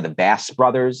working for the Bass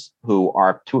Brothers, who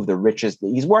are two of the richest.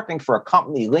 He's working for a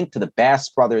company linked to the Bass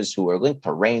Brothers, who are linked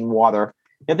to Rainwater.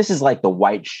 This is like the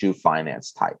white shoe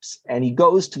finance types. And he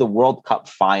goes to the World Cup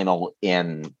final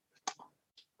in,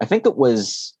 I think it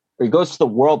was, or he goes to the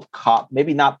World Cup,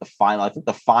 maybe not the final. I think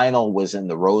the final was in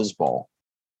the Rose Bowl.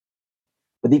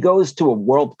 But he goes to a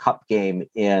World Cup game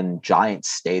in Giants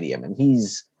Stadium, and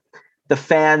the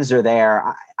fans are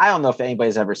there. I don't know if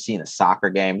anybody's ever seen a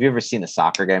soccer game. Have you ever seen a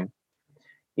soccer game?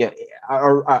 Yeah,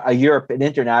 or an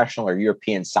international or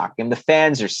European soccer game. The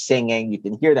fans are singing. You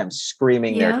can hear them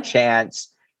screaming their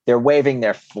chants. They're waving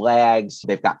their flags.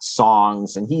 They've got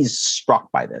songs, and he's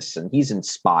struck by this, and he's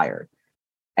inspired.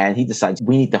 And he decides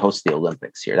we need to host the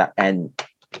Olympics here. And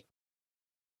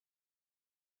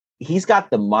he's got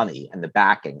the money and the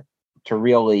backing to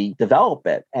really develop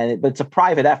it. But it's a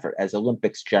private effort, as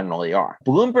Olympics generally are.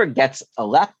 Bloomberg gets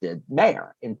elected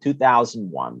mayor in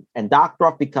 2001, and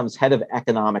Doctoroff becomes head of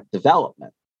economic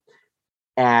development.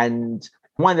 And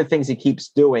one of the things he keeps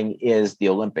doing is the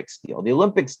Olympics deal. The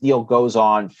Olympics deal goes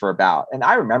on for about, and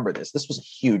I remember this was a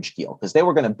huge deal because they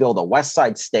were going to build a West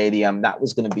Side Stadium. That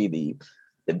was going to be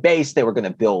the base. They were going to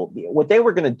build, what they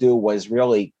were going to do was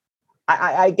really,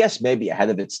 I guess maybe ahead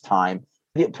of its time.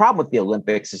 The problem with the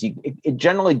Olympics is it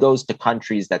generally goes to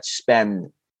countries that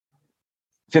spend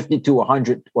 50 to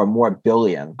 100 or more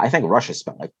billion. I think Russia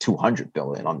spent like 200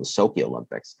 billion on the Sochi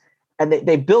Olympics. And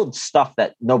they build stuff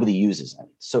that nobody uses.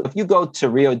 So if you go to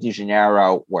Rio de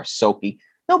Janeiro or Sochi,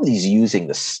 nobody's using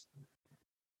this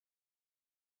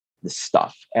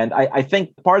stuff. And I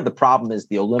think part of the problem is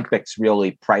the Olympics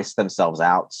really price themselves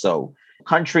out. So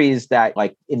countries that,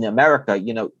 like in America,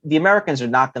 the Americans are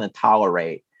not going to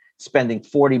tolerate spending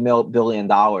 $40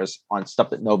 billion on stuff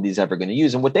that nobody's ever going to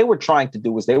use. And what they were trying to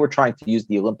do was they were trying to use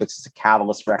the Olympics as a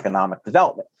catalyst for economic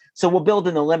development. So we'll build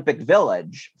an Olympic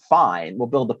village, fine. We'll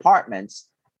build apartments,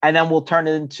 and then we'll turn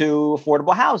it into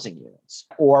affordable housing units.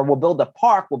 Or we'll build a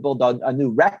park, we'll build a new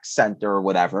rec center or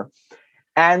whatever,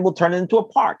 and we'll turn it into a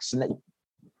park. So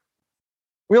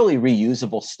really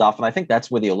reusable stuff. And I think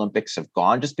that's where the Olympics have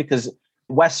gone, just because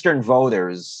Western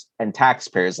voters and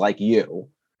taxpayers like you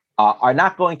are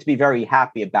not going to be very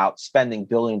happy about spending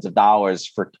billions of dollars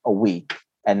for a week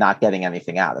and not getting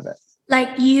anything out of it.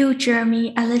 Like you,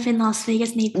 Jeremy, I live in Las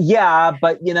Vegas neighborhood. Yeah,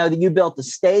 but you built a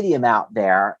stadium out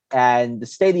there, and the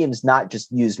stadium's not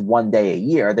just used one day a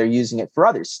year. They're using it for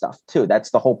other stuff too.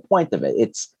 That's the whole point of it.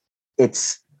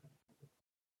 It's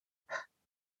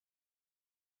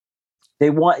they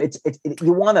want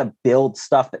you want to build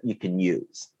stuff that you can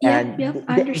use. Yeah,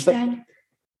 I understand.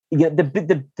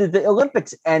 The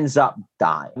Olympics ends up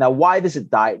dying. Now, why does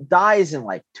it die? It dies in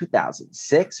like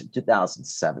 2006 or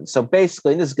 2007. So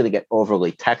basically, and this is going to get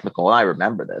overly technical, and I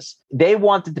remember this. They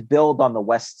wanted to build on the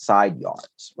West Side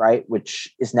Yards, right,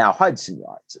 which is now Hudson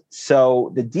Yards.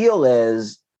 So the deal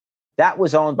is that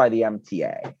was owned by the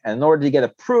MTA. And in order to get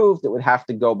approved, it would have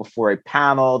to go before a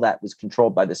panel that was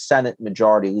controlled by the Senate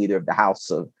Majority Leader of the House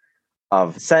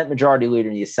of Senate Majority Leader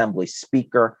and the Assembly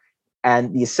Speaker.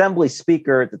 And the Assembly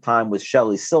Speaker at the time was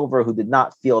Shelley Silver, who did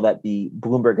not feel that the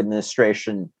Bloomberg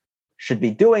administration should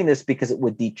be doing this because it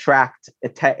would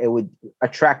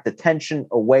attract attention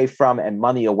away from and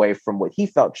money away from what he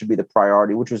felt should be the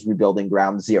priority, which was rebuilding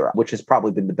Ground Zero, which has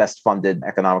probably been the best funded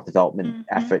economic development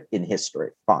effort in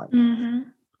history.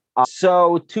 Fine.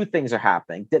 So two things are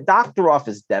happening. Doctoroff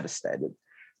is devastated.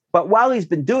 But while he's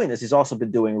been doing this, he's also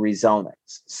been doing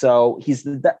rezonings. So he's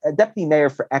the deputy mayor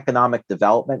for economic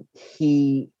development.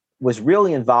 He was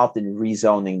really involved in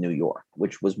rezoning New York,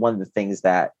 which was one of the things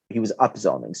that he was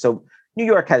upzoning. So New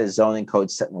York had a zoning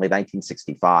code set in late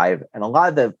 1965, and a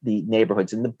lot of the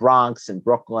neighborhoods in the Bronx and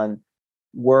Brooklyn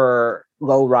were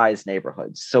low-rise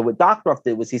neighborhoods. So what Doctoroff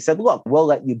did was he said, look, we'll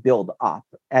let you build up.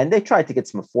 And they tried to get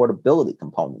some affordability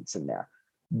components in there.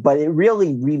 But it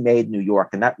really remade New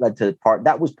York, and that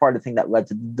was part of the thing that led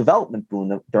to the development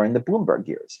boom during the Bloomberg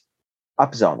years.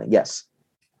 Upzoning, yes.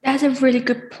 That's a really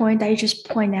good point that you just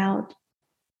point out.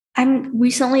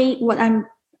 What I'm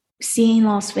seeing in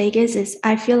Las Vegas is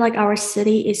I feel like our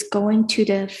city is going to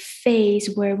the phase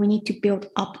where we need to build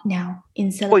up now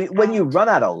instead of when you run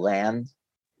out of land,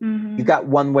 you got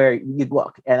one where you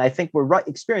look, and I think we're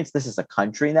experiencing this as a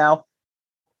country now.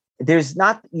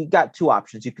 You got two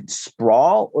options. You can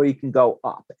sprawl or you can go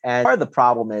up. And part of the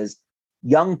problem is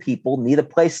young people need a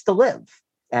place to live.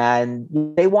 And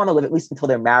they want to live, at least until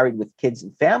they're married with kids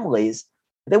and families,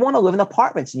 they want to live in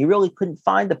apartments. And you really couldn't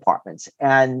find apartments.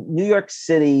 And New York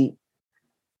City,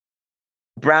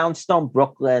 Brownstone,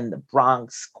 Brooklyn, the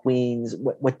Bronx, Queens,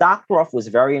 what Doctoroff was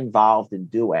very involved in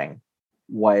doing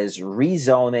was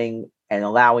rezoning and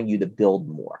allowing you to build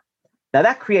more. Now,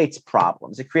 that creates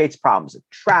problems. It creates problems of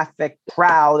traffic,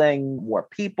 crowding, more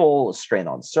people, strain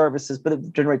on services, but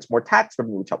it generates more tax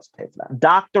revenue, which helps pay for that.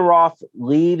 Doctoroff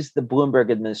leaves the Bloomberg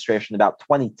administration about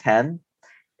 2010,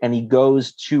 and he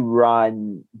goes to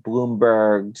run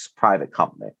Bloomberg's private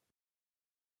company.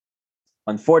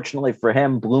 Unfortunately for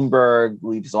him, Bloomberg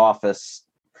leaves office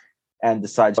and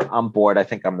decides, I'm bored. I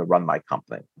think I'm going to run my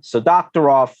company. So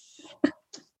Doctoroff,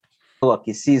 look,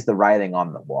 he sees the writing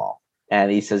on the wall. And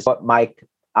he says, "But Mike,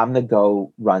 I'm going to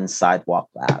go run Sidewalk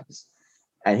Labs."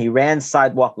 And he ran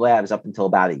Sidewalk Labs up until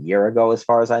about a year ago, as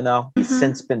far as I know. He's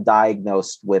since been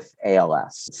diagnosed with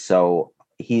ALS. So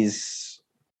he's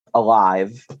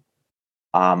alive.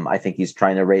 I think he's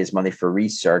trying to raise money for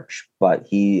research, but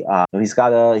he's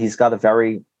got a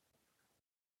very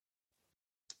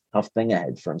tough thing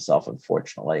ahead for himself,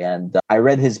 unfortunately. And I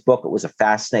read his book. It was a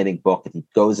fascinating book. And he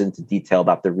goes into detail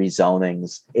about the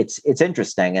rezonings. It's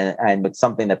interesting, and it's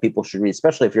something that people should read,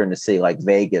 especially if you're in a city like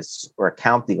Vegas or a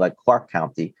county like Clark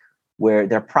County, where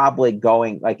they're probably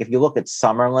going, like if you look at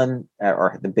Summerlin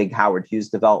or the big Howard Hughes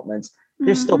developments,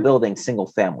 they're still building single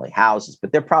family houses,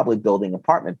 but they're probably building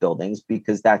apartment buildings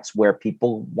because that's where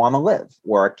people want to live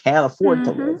or can't afford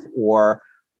to live or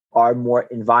are more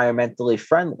environmentally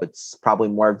friendly. It's probably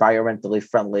more environmentally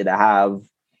friendly to have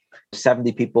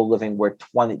 70 people living where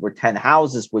 10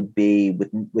 houses would be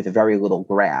with very little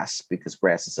grass, because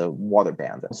grass is a water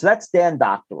band. So that's Dan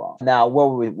Doctoroff. Now,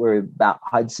 we're about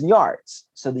Hudson Yards.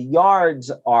 So the yards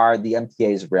are the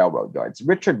MTA's railroad yards.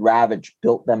 Richard Ravitch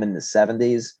built them in the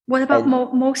 70s. What about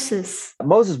Moses?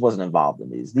 Moses wasn't involved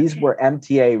in these. These were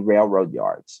MTA railroad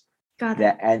yards. Got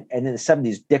it. And in the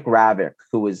 70s, Dick Ravitch,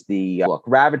 who was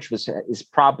Ravitch is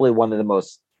probably one of the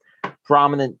most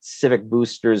prominent civic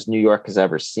boosters New York has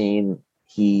ever seen.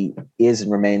 He is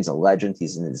and remains a legend.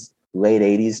 He's in his late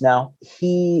 80s now.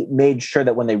 He made sure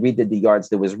that when they redid the yards,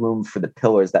 there was room for the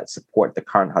pillars that support the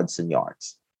current Hudson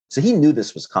Yards. So he knew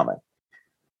this was coming.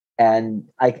 And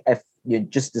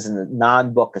just as a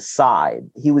non-book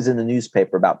aside, he was in the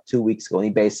newspaper about 2 weeks ago, and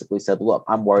he basically said, look,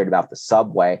 I'm worried about the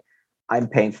subway. I'm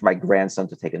paying for my grandson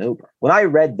to take an Uber. When I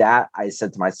read that, I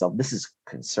said to myself, this is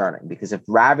concerning, because if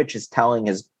Ravitch is telling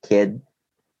his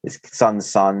son's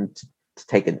son to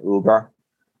take an Uber,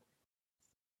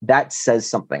 that says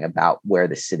something about where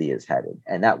the city is headed.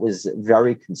 And that was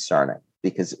very concerning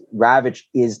because Ravitch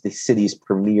is the city's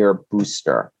premier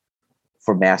booster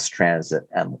for mass transit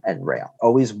and rail.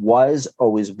 Always was,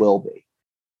 always will be.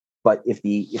 But if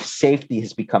safety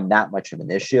has become that much of an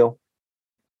issue,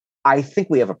 I think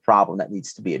we have a problem that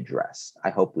needs to be addressed. I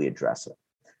hope we address it.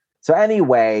 So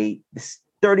anyway,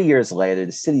 30 years later,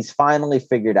 the city's finally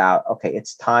figured out, okay,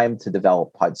 it's time to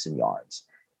develop Hudson Yards.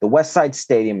 The West Side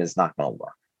Stadium is not going to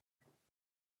work.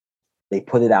 They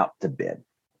put it out to bid.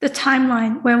 The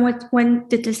timeline, when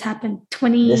did this happen?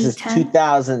 2010? This is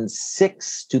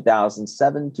 2006,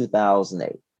 2007,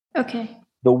 2008. Okay.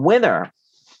 The winner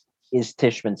is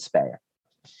Tishman Speyer.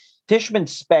 Tishman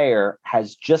Speyer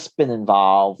has just been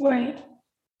involved. Right.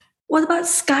 What about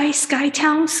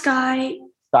Skytown?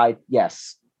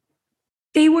 Yes.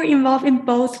 They were involved in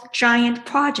both giant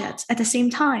projects at the same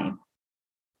time.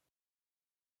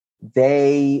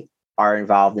 They are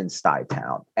involved in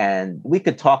Skytown. And we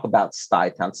could talk about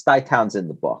Skytown. Skytown's in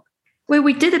the book. Wait,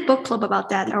 we did a book club about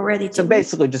that already. So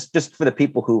basically, just for the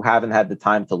people who haven't had the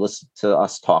time to listen to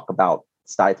us talk about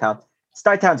Skytown,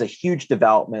 Skytown's a huge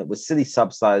development, was city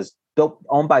subsidized,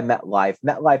 owned by MetLife.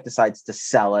 MetLife decides to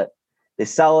sell it. They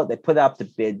sell it, they put it up to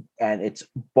bid, and it's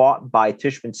bought by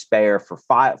Tishman Speyer for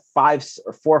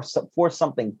four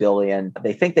something billion.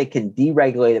 They think they can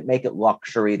deregulate it, make it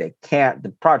luxury. They can't. The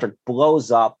project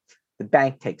blows up. The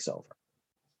bank takes over.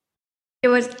 It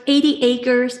was 80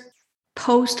 acres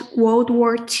post-World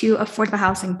War II affordable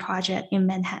housing project in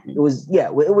Manhattan. It was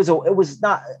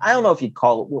not, I don't know if you'd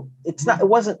call it, it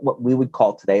wasn't what we would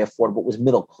call today affordable. It was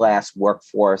middle-class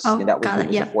workforce. Oh, that was what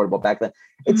was affordable back then.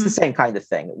 It's the same kind of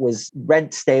thing. It was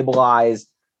rent stabilized.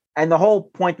 And the whole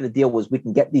point of the deal was we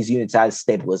can get these units out of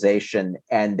stabilization,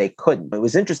 and they couldn't. It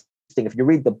was interesting. If you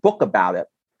read the book about it,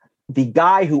 the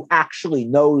guy who actually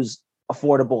knows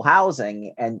affordable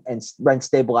housing and rent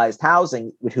stabilized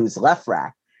housing, who's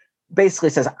Lefrak, basically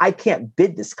says, I can't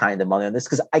bid this kind of money on this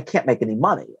because I can't make any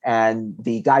money. And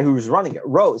the guy who's running it,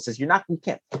 Rose, says, you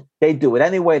can't. They do it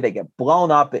anyway. They get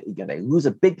blown up. They lose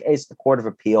a big case at the Court of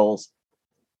Appeals.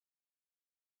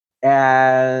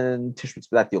 And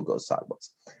that deal goes sideways.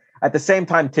 At the same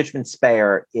time, Tishman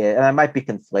Speyer, and I might be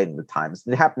conflating the times,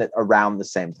 it happened at around the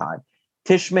same time.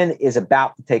 Tishman is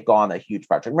about to take on a huge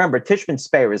project. Remember, Tishman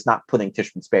Speyer is not putting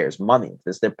Tishman Speyer's money into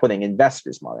this. They're putting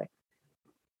investors' money.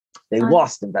 They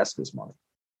lost investors' money.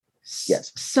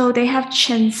 Yes. So they have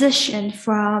transitioned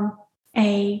from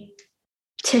a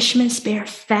Tishman Speyer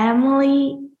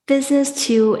family business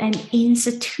to an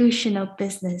institutional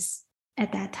business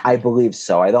at that time. I believe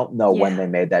so. I don't know when they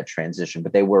made that transition,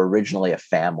 but they were originally a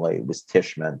family. It was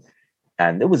Tishman.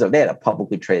 And they had a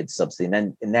publicly traded subsidy.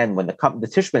 And then when the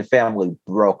Tishman family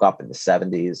broke up in the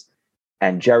 70s,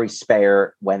 and Jerry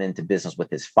Speyer went into business with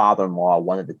his father-in-law,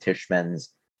 one of the Tishmans,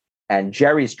 and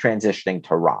Jerry's transitioning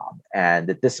to Rob. And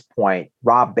at this point,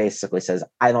 Rob basically says,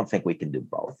 I don't think we can do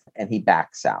both. And he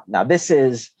backs out. Now, this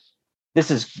is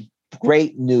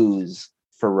great news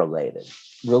for Related.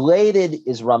 Related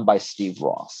is run by Steve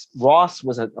Ross. Ross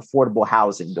was an affordable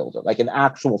housing builder, like an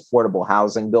actual affordable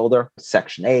housing builder,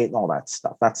 Section 8 and all that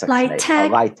stuff. That's Section 8.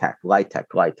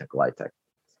 LIHTC.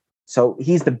 So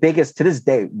he's the biggest, to this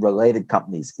day, Related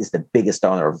Companies is the biggest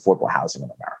owner of affordable housing in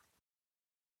America.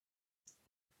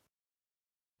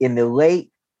 In the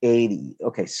late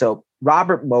 80s, so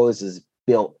Robert Moses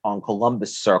built on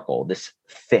Columbus Circle this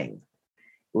thing.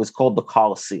 It was called the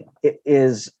Coliseum. It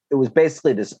was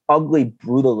basically this ugly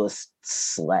brutalist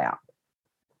slab.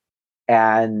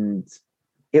 And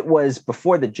it was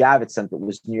before the Javits Center. It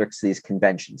was New York City's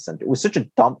convention center. It was such a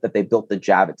dump that they built the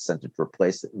Javits Center to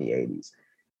replace it in the 80s.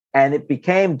 And it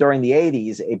became, during the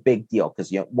 80s, a big deal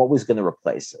because what was going to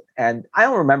replace it? And I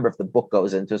don't remember if the book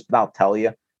goes into this, but I'll tell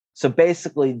you. So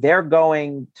basically, they're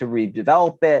going to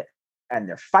redevelop it, and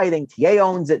they're fighting. TA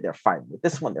owns it. They're fighting with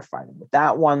this one. They're fighting with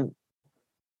that one.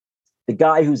 The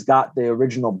guy who's got the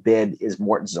original bid is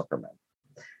Morton Zuckerman.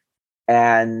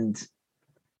 And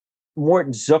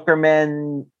Morton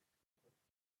Zuckerman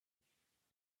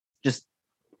just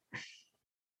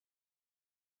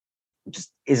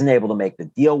isn't able to make the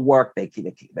deal work.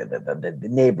 The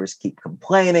neighbors keep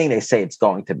complaining. They say it's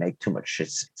going to make too much.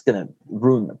 It's going to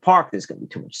ruin the park. There's going to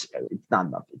be too much. It's not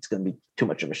enough. It's going to be too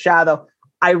much of a shadow.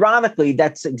 Ironically,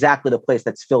 that's exactly the place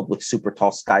that's filled with super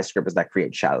tall skyscrapers that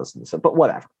create shadows in the sun. But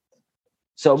whatever.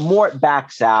 So Mort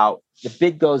backs out. The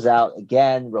bid goes out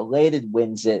again. Related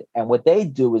wins it. And what they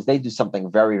do is they do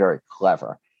something very, very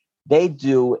clever. They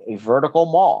do a vertical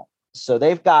mall. So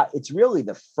it's really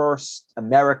the first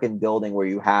American building where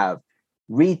you have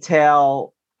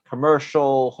retail,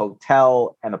 commercial,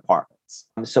 hotel, and apartments.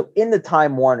 apartments. So in the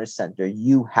Time Warner Center,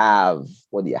 you have,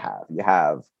 what do you have? You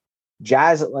have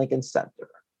Jazz at Lincoln Center,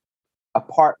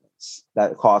 apartments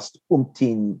that cost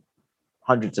umpteen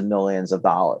hundreds of millions of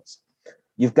dollars.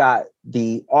 You've got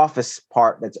the office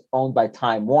part that's owned by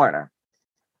Time Warner,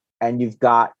 and you've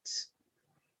got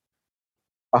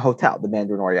a hotel, the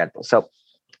Mandarin Oriental. So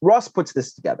Ross puts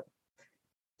this together.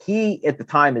 He, at the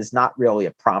time, is not really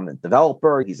a prominent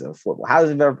developer. He's an affordable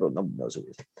housing developer. No one knows who he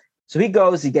is. So he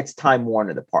goes, he gets Time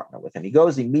Warner to partner with him. He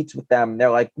goes, he meets with them.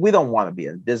 They're like, we don't want to be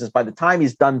in business. By the time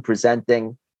he's done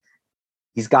presenting,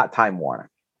 he's got Time Warner.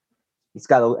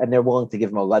 And they're willing to give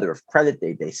him a letter of credit.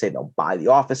 They say they'll buy the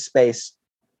office space.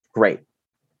 Great.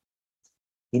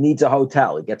 He needs a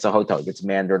hotel. He gets a hotel. He gets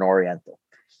Mandarin Oriental.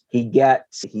 He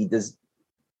does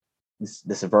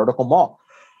this vertical mall.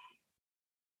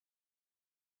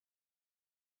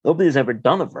 Nobody's ever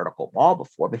done a vertical mall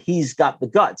before, but he's got the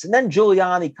guts. And then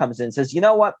Giuliani comes in and says, you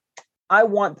know what? I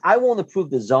won't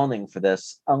approve the zoning for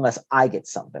this unless I get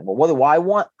something. Well, what do I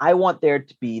want? I want there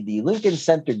to be the Lincoln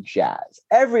Center Jazz.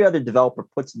 Every other developer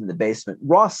puts it in the basement.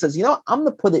 Ross says, you know what? I'm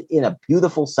going to put it in a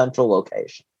beautiful central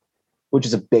location, which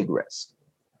is a big risk.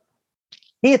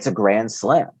 He hits a grand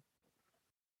slam.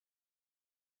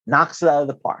 Knocks it out of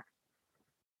the park.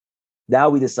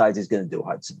 Now he decides he's going to do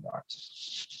Hudson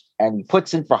Yards. And he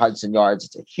puts in for Hudson Yards.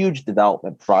 It's a huge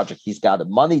development project. He's got a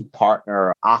moneyed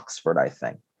partner, Oxford, I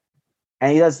think.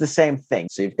 And he does the same thing.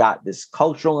 So you've got this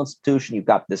cultural institution. You've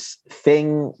got this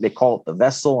thing. They call it the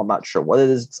Vessel. I'm not sure what it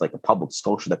is. It's like a public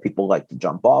sculpture that people like to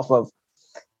jump off of.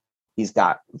 He's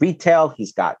got retail.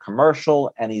 He's got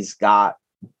commercial. And he's got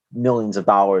millions of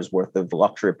dollars worth of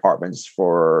luxury apartments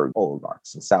for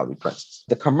oligarchs and Saudi princes.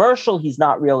 The commercial, he's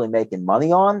not really making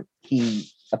money on.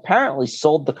 He apparently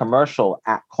sold the commercial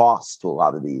at cost to a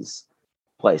lot of these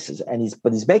places,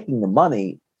 but he's making the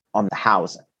money on the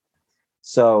housing.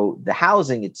 So the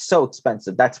housing, it's so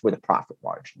expensive. That's where the profit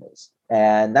margin is.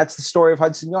 And that's the story of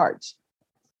Hudson Yards.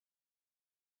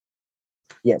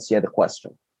 Yes, you had a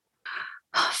question.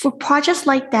 For projects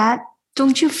like that,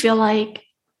 don't you feel like,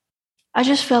 I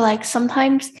just feel like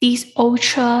sometimes these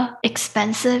ultra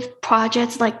expensive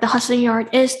projects, like the Hudson Yard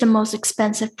is the most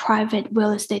expensive private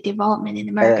real estate development in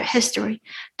American history.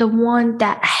 The one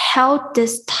that held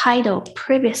this title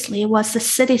previously was the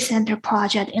City Center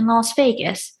project in Las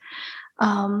Vegas.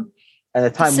 And the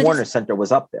Time Warner Center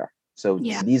was up there. So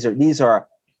yeah. These are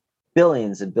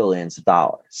billions and billions of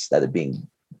dollars that are being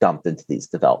dumped into these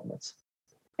developments.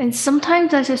 And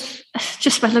sometimes I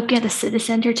just by looking at the City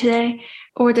Center today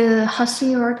or the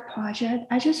Hudson Yard project,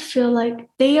 I just feel like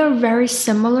they are very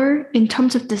similar in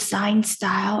terms of design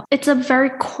style. It's a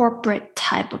very corporate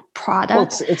type of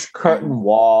product. Well, it's curtain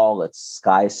wall, it's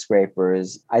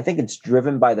skyscrapers. I think it's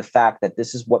driven by the fact that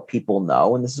this is what people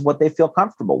know and this is what they feel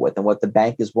comfortable with and what the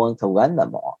bank is willing to lend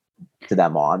them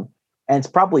on. And it's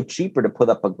probably cheaper to put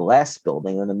up a glass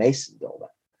building than a mason building.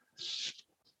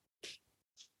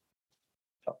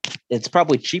 It's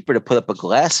probably cheaper to put up a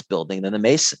glass building than a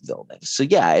mason building. So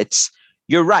yeah,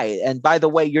 you're right. And by the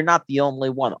way, you're not the only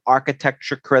one.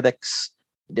 Architecture critics,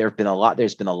 there's been a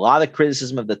lot of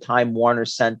criticism of the Time Warner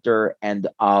Center and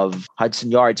of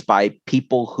Hudson Yards by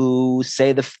people who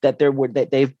say that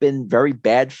they've been very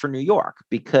bad for New York,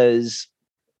 because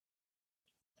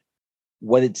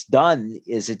what it's done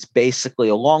is it's basically,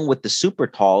 along with the super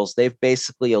talls, they've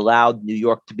basically allowed New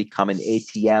York to become an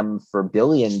ATM for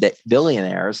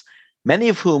billionaires, many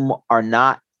of whom are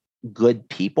not good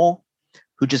people,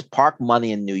 who just park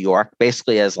money in New York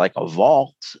basically as like a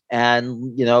vault.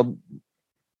 And,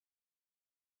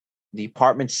 the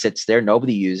apartment sits there,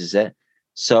 nobody uses it.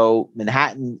 So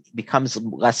Manhattan becomes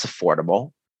less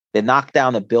affordable. They knock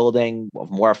down a building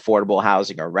of more affordable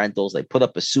housing or rentals. They put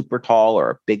up a super tall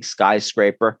or a big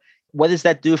skyscraper. What does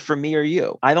that do for me or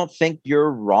you? I don't think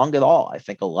you're wrong at all. I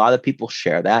think a lot of people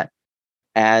share that.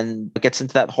 And it gets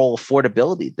into that whole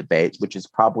affordability debate, which is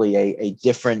probably a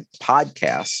different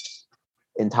podcast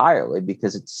entirely,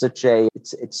 because it's such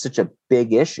a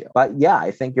big issue. But yeah,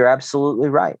 I think you're absolutely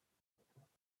right.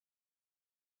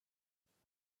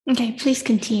 Okay, please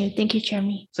continue. Thank you,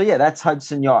 Jeremy. So yeah, that's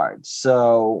Hudson Yards.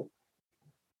 So,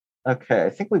 okay, I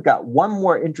think we've got one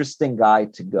more interesting guy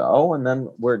to go, and then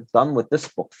we're done with this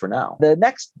book for now. The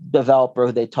next developer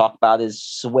who they talk about is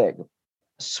Swig.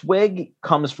 Swig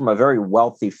comes from a very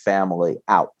wealthy family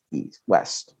out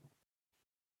west.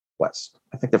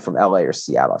 I think they're from LA or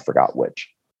Seattle. I forgot which.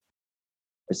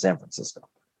 Or San Francisco.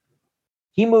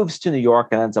 He moves to New York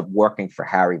and ends up working for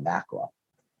Harry Macklowe.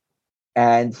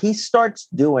 And he starts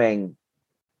doing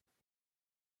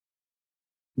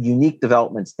unique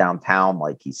developments downtown.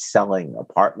 Like he's selling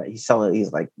apartment.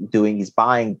 He's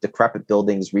buying decrepit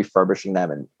buildings, refurbishing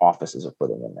them, and offices are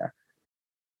putting in there.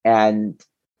 And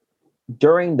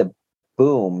during the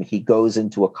boom, he goes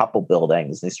into a couple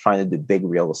buildings and he's trying to do big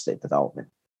real estate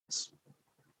developments.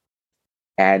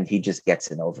 And he just gets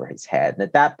in over his head. And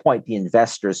at that point, the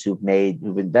investors who've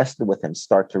invested with him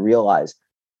start to realize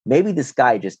maybe this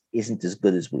guy just isn't as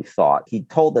good as we thought. He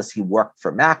told us he worked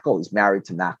for Mackel. He's married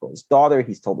to Mackel's daughter.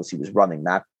 He's told us he was running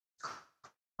Mackel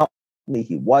company.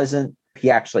 He wasn't.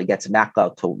 He actually gets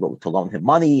Mackel to loan him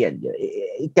money, and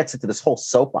it gets into this whole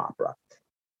soap opera.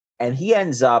 And he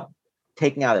ends up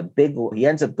taking out he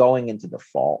ends up going into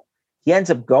default. He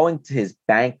ends up going to his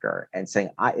banker and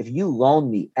saying, if you loan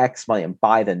me X money and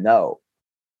buy the note,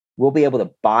 we'll be able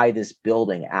to buy this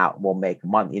building out and we'll make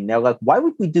money. And they're like, why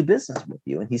would we do business with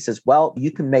you? And he says, well, you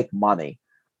can make money.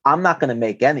 I'm not going to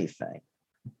make anything,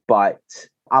 but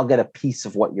I'll get a piece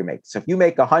of what you're making. So if you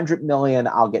make 100 million,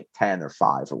 I'll get 10 or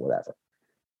 5 or whatever.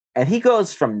 And he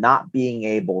goes from not being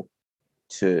able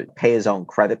to pay his own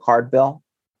credit card bill.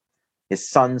 His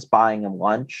son's buying him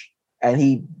lunch. And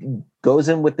he goes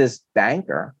in with this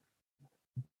banker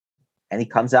and he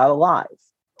comes out alive.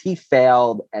 He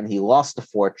failed and he lost a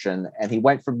fortune and he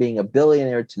went from being a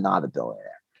billionaire to not a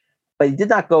billionaire. But he did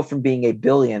not go from being a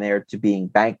billionaire to being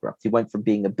bankrupt. He went from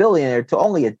being a billionaire to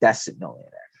only a decent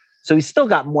millionaire. So he still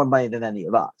got more money than any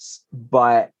of us.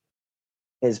 But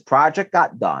his project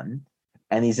got done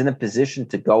and he's in a position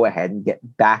to go ahead and get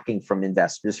backing from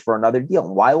investors for another deal.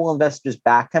 And why will investors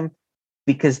back him?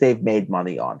 Because they've made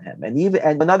money on him.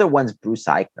 And another one's Bruce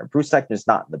Eichner. Bruce Eichner's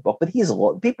not in the book, but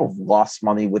people have lost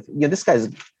money with, this guy's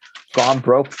gone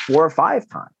broke 4 or 5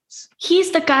 times.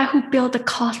 He's the guy who built the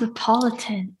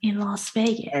Cosmopolitan in Las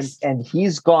Vegas. And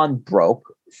he's gone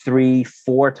broke 3,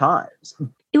 4 times.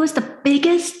 It was the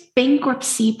biggest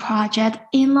bankruptcy project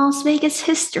in Las Vegas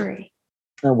history.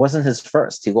 And it wasn't his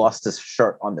first. He lost his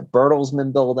shirt on the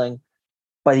Bertelsmann building.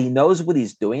 But he knows what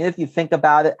he's doing. And if you think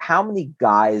about it, how many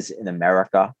guys in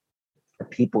America, or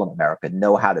people in America,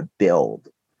 know how to build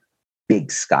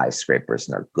big skyscrapers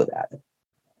and are good at it?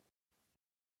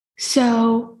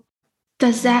 So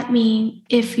does that mean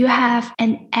if you have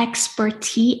an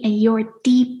expertise and you're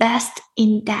the best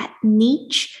in that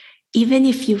niche, even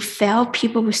if you fail,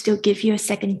 people will still give you a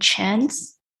second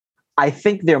chance? I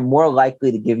think they're more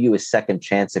likely to give you a second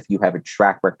chance if you have a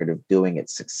track record of doing it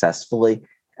successfully.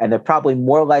 And they're probably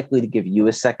more likely to give you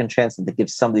a second chance than to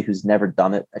give somebody who's never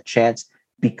done it a chance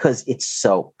because it's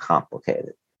so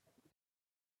complicated.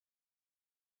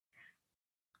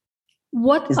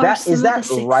 What is that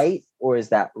right or is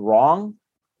that wrong?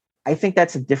 I think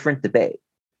that's a different debate.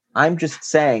 I'm just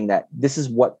saying that this is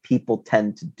what people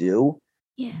tend to do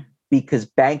because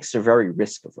banks are very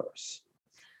risk averse.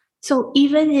 So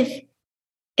even if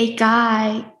a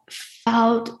guy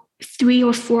failed 3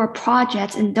 or 4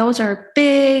 projects, and those are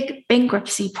big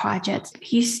bankruptcy projects,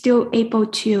 he's still able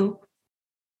to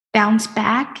bounce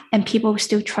back and people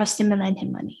still trust him and lend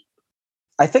him money.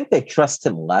 I think they trust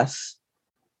him less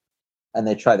and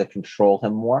they try to control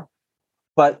him more.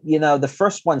 But, the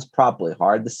first one's probably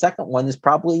hard. The second one is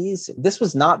probably easy. This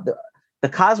was not the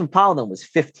Cosmopolitan was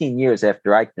 15 years after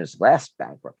Eichner's last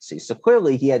bankruptcy. So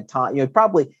clearly he had time, they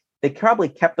probably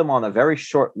kept him on a very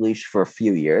short leash for a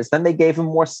few years. Then they gave him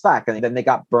more slack and then they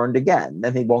got burned again.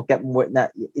 Then he won't get more.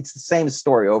 It's the same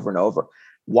story over and over.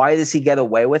 Why does he get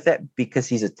away with it? Because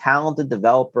he's a talented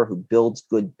developer who builds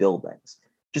good buildings.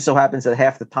 Just so happens that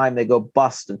half the time they go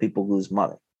bust and people lose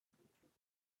money.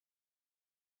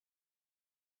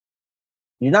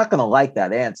 You're not going to like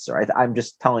that answer. I'm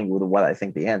just telling you what I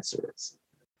think the answer is.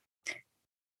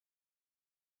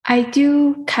 I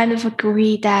do kind of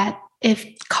agree that if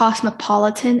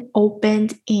Cosmopolitan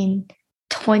opened in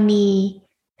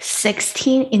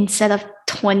 2016 instead of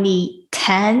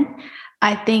 2010,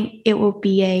 I think it will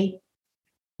be a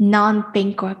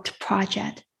non-bankrupt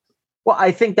project. Well,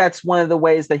 I think that's one of the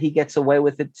ways that he gets away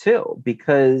with it too,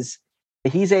 because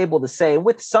he's able to say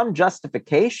with some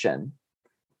justification,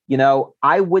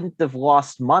 I wouldn't have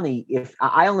lost money if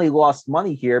I only lost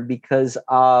money here because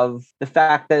of the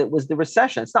fact that it was the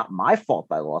recession. It's not my fault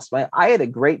I lost money. I had a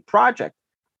great project.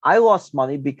 I lost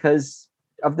money because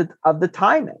of the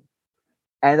timing.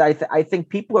 And I think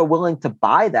people are willing to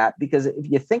buy that because if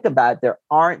you think about it, there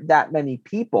aren't that many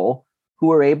people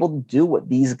who are able to do what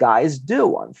these guys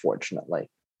do, unfortunately.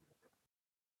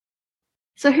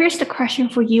 So here's the question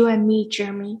for you and me,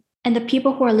 Jeremy, and the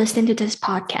people who are listening to this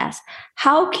podcast.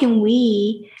 How can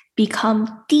we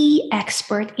become the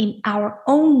expert in our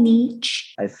own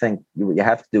niche? I think what you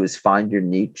have to do is find your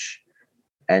niche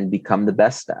and become the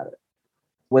best at it.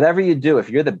 Whatever you do,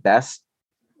 if you're the best,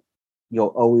 you'll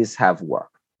always have work.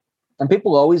 And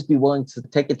people will always be willing to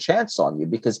take a chance on you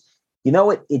because, you know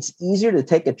what? It's easier to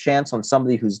take a chance on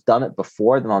somebody who's done it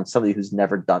before than on somebody who's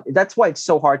never done it. That's why it's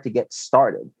so hard to get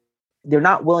started. They're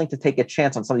not willing to take a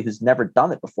chance on somebody who's never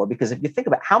done it before. Because if you think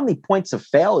about how many points of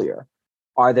failure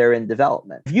are there in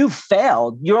development, if you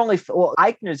failed,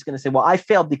 Eichner is going to say, well, I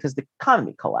failed because the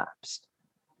economy collapsed.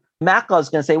 Macklow is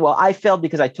going to say, well, I failed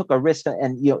because I took a risk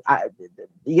and the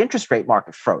interest rate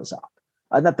market froze up.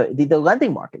 Not the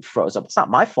lending market froze up. It's not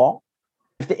my fault.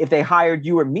 If they hired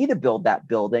you or me to build that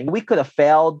building, we could have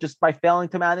failed just by failing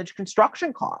to manage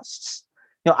construction costs.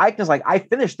 Eichner's like, I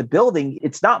finished the building.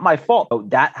 It's not my fault. Oh,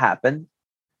 that happened.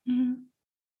 Mm-hmm.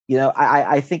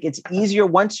 I think it's easier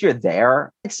once you're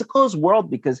there. It's a closed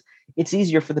world because it's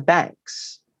easier for the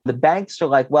banks. The banks are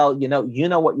like, well, you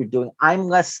know what you're doing. I'm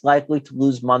less likely to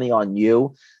lose money on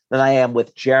you than I am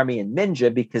with Jeremy and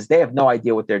Minja because they have no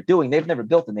idea what they're doing. They've never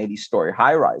built an 80-story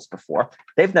high-rise before.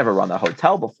 They've never run a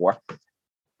hotel before.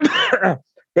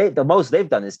 The most they've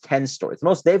done is 10 stories. The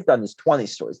most they've done is 20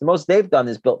 stories. The most they've done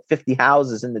is built 50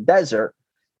 houses in the desert.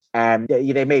 And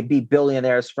they may be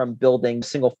billionaires from building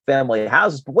single family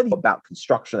houses, but what do you know about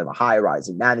construction of a high rise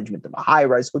and management of a high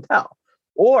rise hotel?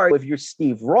 Or if you're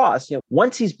Steve Ross,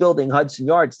 once he's building Hudson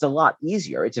Yards, it's a lot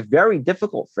easier. It's very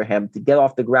difficult for him to get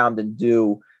off the ground and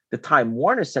do the Time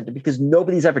Warner Center because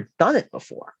nobody's ever done it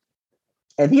before.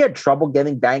 And he had trouble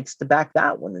getting banks to back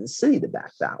that one and the city to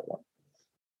back that one.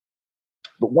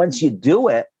 But once you do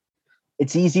it,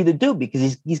 it's easy to do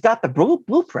because he's got the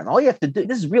blueprint. All you have to do,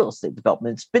 this is real estate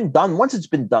development. It's been done once. It's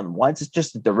been done once. It's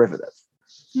just a derivative.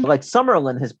 Mm-hmm. Like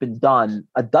Summerlin has been done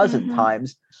a dozen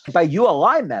times by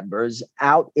ULI members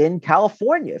out in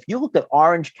California. If you look at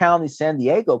Orange County, San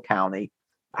Diego County,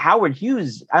 Howard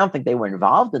Hughes, I don't think they were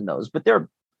involved in those, but there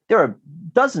are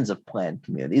dozens of planned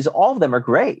communities. All of them are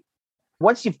great.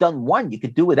 Once you've done one, you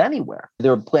could do it anywhere.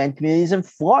 There are planned communities in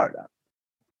Florida.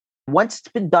 Once it's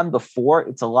been done before,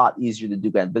 it's a lot easier to do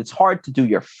again, but it's hard to do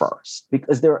your first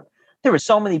because there are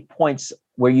so many points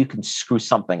where you can screw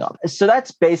something up. So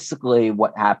that's basically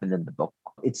what happened in the book.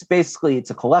 It's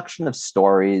a collection of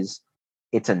stories.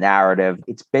 It's a narrative.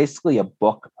 It's basically a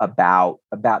book about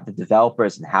the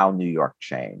developers and how New York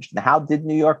changed. And how did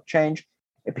New York change?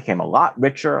 It became a lot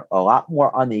richer, a lot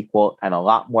more unequal, and a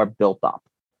lot more built up.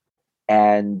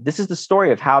 And this is the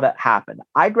story of how that happened.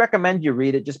 I'd recommend you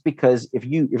read it just because if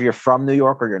you're from New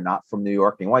York or you're not from New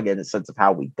York and you want to get a sense of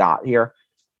how we got here,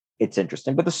 it's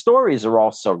interesting. But the stories are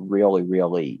also really,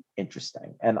 really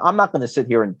interesting. And I'm not going to sit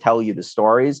here and tell you the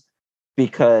stories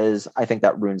because I think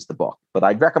that ruins the book. But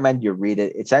I'd recommend you read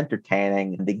it. It's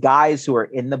entertaining. The guys who are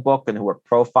in the book and who are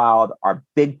profiled are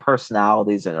big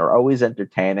personalities and are always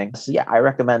entertaining. So yeah, I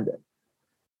recommend it.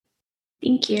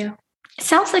 Thank you. It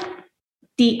sounds like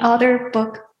the other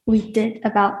book we did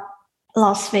about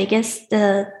Las Vegas,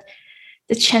 the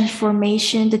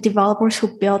transformation, the developers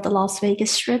who built the Las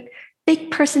Vegas Strip, big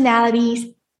personalities,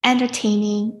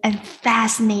 entertaining and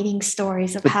fascinating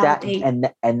stories of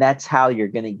and that's how you're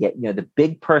going to get, the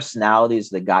big personalities,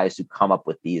 the guys who come up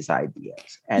with these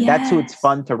ideas. And that's who it's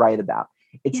fun to write about.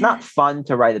 It's not fun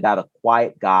to write about a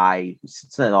quiet guy who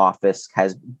sits in an office,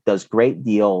 does great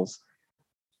deals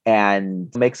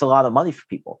and makes a lot of money for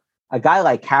people. A guy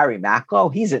like Harry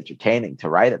Macklow, he's entertaining to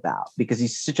write about because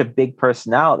he's such a big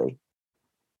personality.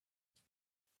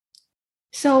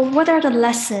 So what are the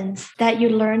lessons that you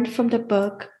learned from the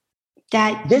book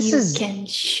that can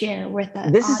share with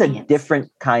us? This is a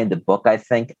different kind of book, I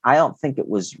think. I don't think it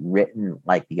was written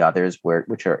like the others,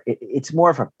 it's more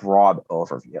of a broad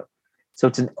overview. So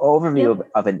it's an overview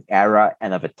of an era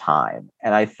and of a time.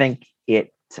 And I think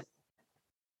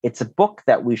it's a book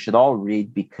that we should all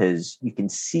read because you can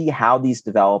see how these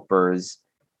developers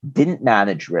didn't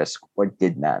manage risk or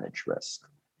did manage risk.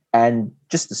 And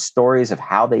just the stories of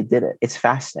how they did it. It's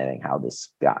fascinating how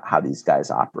these guys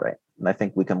operate. And I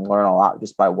think we can learn a lot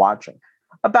just by watching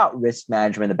about risk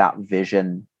management, about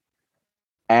vision.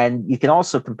 And you can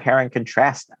also compare and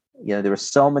contrast them. There were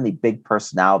so many big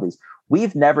personalities.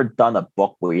 We've never done a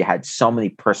book where you had so many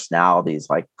personalities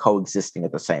like coexisting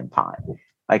at the same time.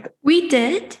 Like we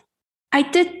did. I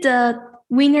did the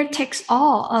Winner Takes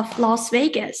All of Las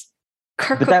Vegas.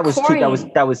 But that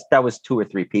was 2 or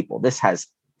 3 people. This has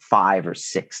 5 or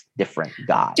 6 different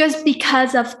guys. Just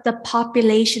because of the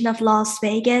population of Las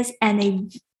Vegas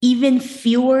and even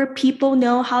fewer people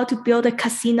know how to build a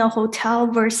casino hotel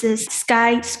versus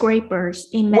skyscrapers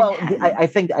in Manhattan. Well, I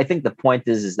think the point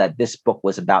is that this book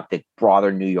was about the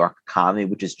broader New York economy,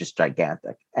 which is just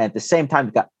gigantic. And at the same time,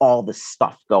 you've got all this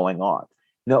stuff going on.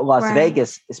 Las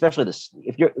Vegas, especially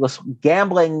if you're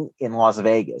gambling in Las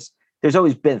Vegas, there's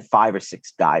always been 5 or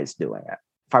 6 guys doing it.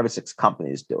 5 or 6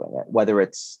 companies doing it, whether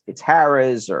it's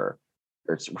Harrah's or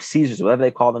it's Caesars, whatever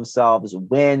they call themselves,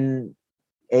 Wynn,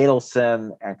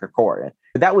 Adelson, and Kerkorian.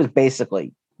 But that was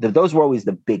basically those were always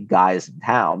the big guys in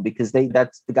town because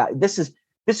that's the guy. This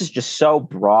is just so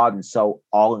broad and so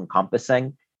all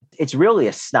encompassing. It's really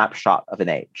a snapshot of an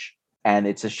age, and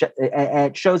and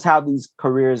it shows how these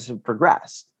careers have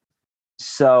progressed.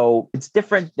 So it's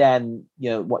different than,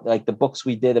 what, like the books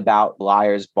we did about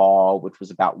Liar's Ball, which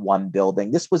was about one building.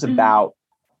 This was about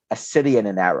a city in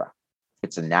an era.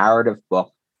 It's a narrative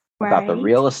book about the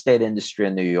real estate industry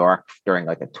in New York during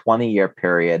like a 20-year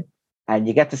period. And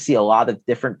you get to see a lot of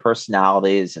different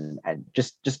personalities and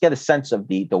just get a sense of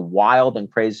the wild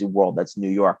and crazy world that's New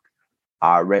York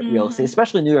real estate,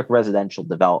 especially New York residential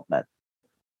development.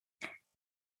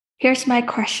 Here's my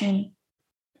question.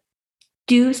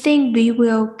 Do you think we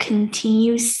will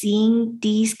continue seeing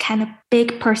these kind of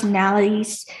big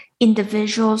personalities,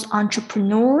 individuals,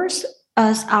 entrepreneurs,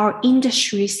 as our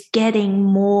industry is getting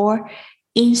more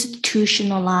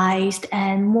institutionalized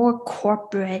and more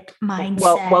corporate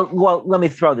mindset? Well, let me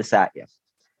throw this at you.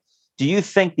 Do you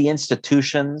think the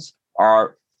institutions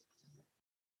are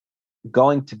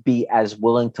going to be as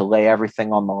willing to lay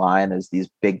everything on the line as these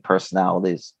big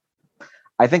personalities?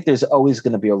 I think there's always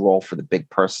going to be a role for the big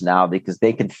personality because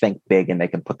they can think big and they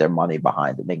can put their money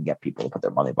behind it. They can get people to put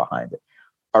their money behind it.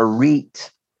 A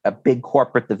REIT, a big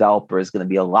corporate developer, is going to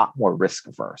be a lot more risk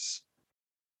averse.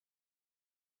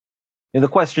 And the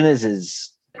question is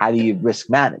how do you risk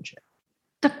manage it?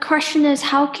 The question is,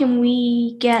 how can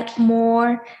we get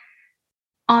more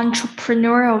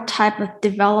entrepreneurial type of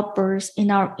developers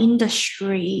in our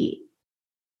industry?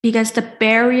 Because the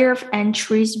barrier of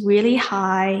entry is really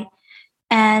high.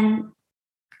 And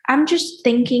I'm just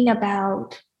thinking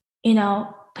about,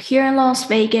 here in Las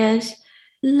Vegas,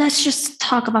 let's just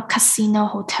talk about Casino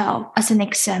Hotel as an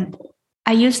example.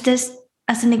 I use this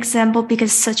as an example because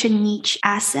it's such a niche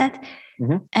asset.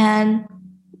 And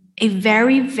a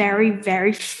very, very,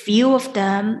 very few of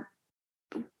them,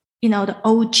 the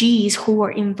OGs who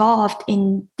were involved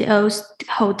in those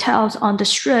hotels on the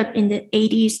Strip in the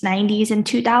 80s, 90s, and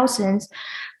 2000s.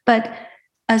 But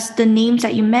as the names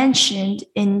that you mentioned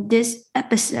in this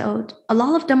episode, a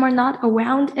lot of them are not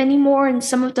around anymore, and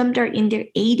some of them, they're in their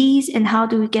 80s. And how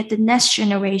do we get the next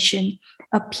generation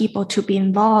of people to be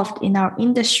involved in our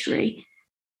industry?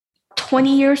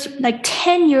 20 years, like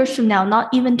 10 years from now, not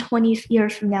even 20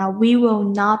 years from now, we will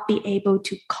not be able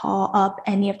to call up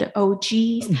any of the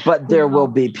OGs. But there will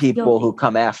be people who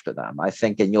come after them, I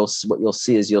think. And what you'll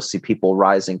see people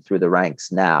rising through the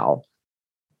ranks now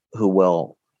who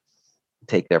will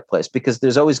take their place because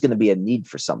there's always going to be a need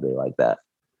for somebody like that.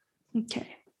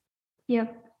 Okay. Yeah.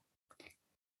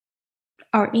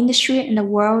 Our industry and the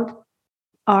world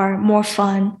are more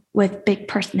fun with big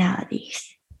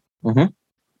personalities.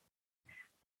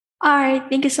 All right.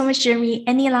 Thank you so much, Jeremy.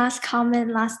 Any last comment,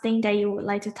 last thing that you would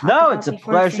like to talk about? No, it's a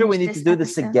pleasure. We need to do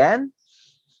this again.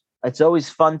 It's always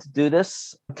fun to do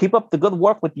this. Keep up the good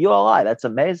work with ULI. That's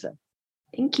amazing.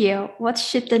 Thank you. What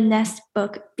should the next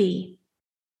book be?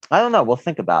 I don't know. We'll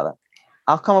think about it.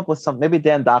 I'll come up with something. Maybe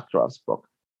Dan Doctorow's book.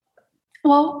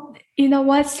 Well, you know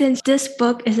what? Since this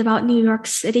book is about New York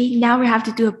City, now we have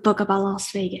to do a book about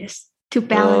Las Vegas to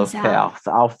balance out.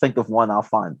 I'll think of one. I'll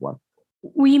find one.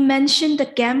 We mentioned The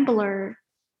Gambler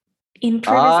in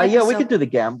previous episode. Yeah, we could do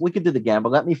the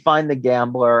Gambler. Let me find The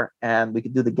Gambler, and we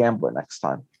could do The Gambler next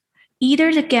time.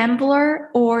 Either The Gambler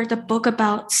or the book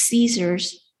about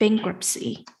Caesar's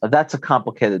bankruptcy. That's a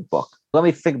complicated book. Let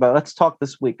me think about it. Let's talk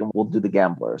this week, and we'll do The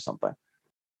Gambler or something.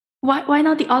 Why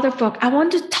not the other book? I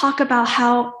want to talk about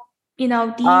how, these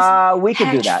we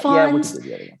could do that. Yeah, we could do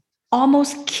that.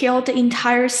 Almost killed the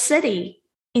entire city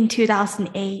in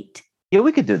 2008. Yeah,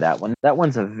 we could do that one. That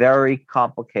one's a very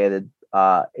complicated.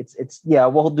 We'll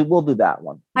do that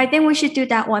one. I think we should do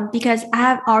that one because I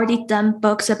have already done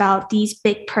books about these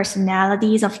big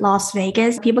personalities of Las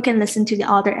Vegas. People can listen to the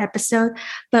other episode,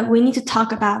 but we need to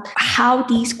talk about how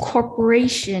these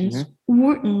corporations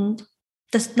ruined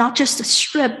not just the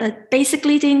Strip, but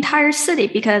basically the entire city,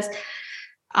 because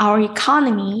our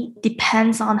economy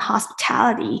depends on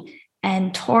hospitality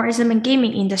and tourism and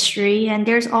gaming industry. And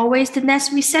there's always the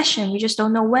next recession. We just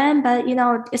don't know when, but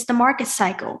it's the market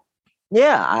cycle.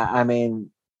 Yeah. I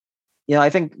mean, I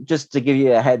think just to give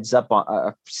you a heads up on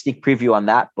a sneak preview on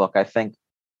that book, I think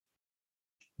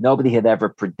nobody had ever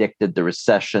predicted the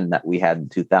recession that we had in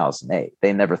 2008.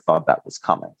 They never thought that was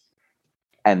coming.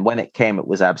 And when it came, it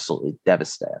was absolutely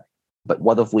devastating. But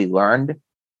what have we learned?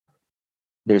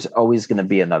 There's always going to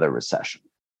be another recession.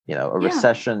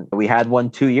 Recession. We had one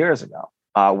 2 years ago.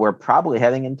 We're probably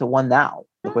heading into one now.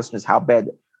 The question is how bad.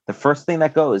 the first thing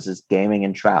that goes is gaming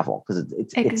and travel, because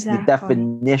it's the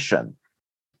definition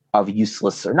of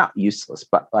useless, or not useless,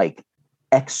 but like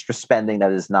extra spending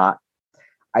that is not,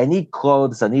 I need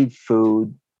clothes, I need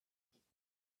food,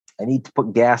 I need to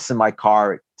put gas in my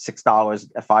car at $6,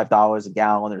 at $5 a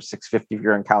gallon, or $6.50 if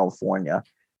you're in California.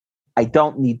 I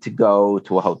don't need to go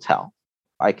to a hotel.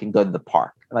 I can go to the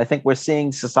park. And I think we're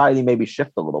seeing society maybe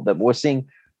shift a little bit, but we're seeing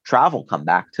travel come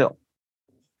back too.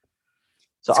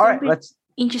 So, all right, let's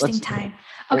time.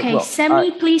 Okay,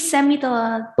 please send me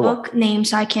the book name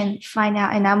so I can find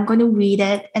out, and I'm going to read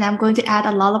it, and I'm going to add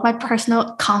a lot of my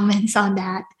personal comments on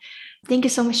that. Thank you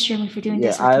so much, Jeremy, for doing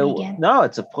this with me again. No,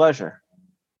 it's a pleasure.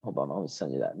 Hold on, I'll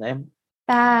send you that name.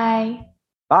 Bye.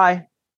 Bye.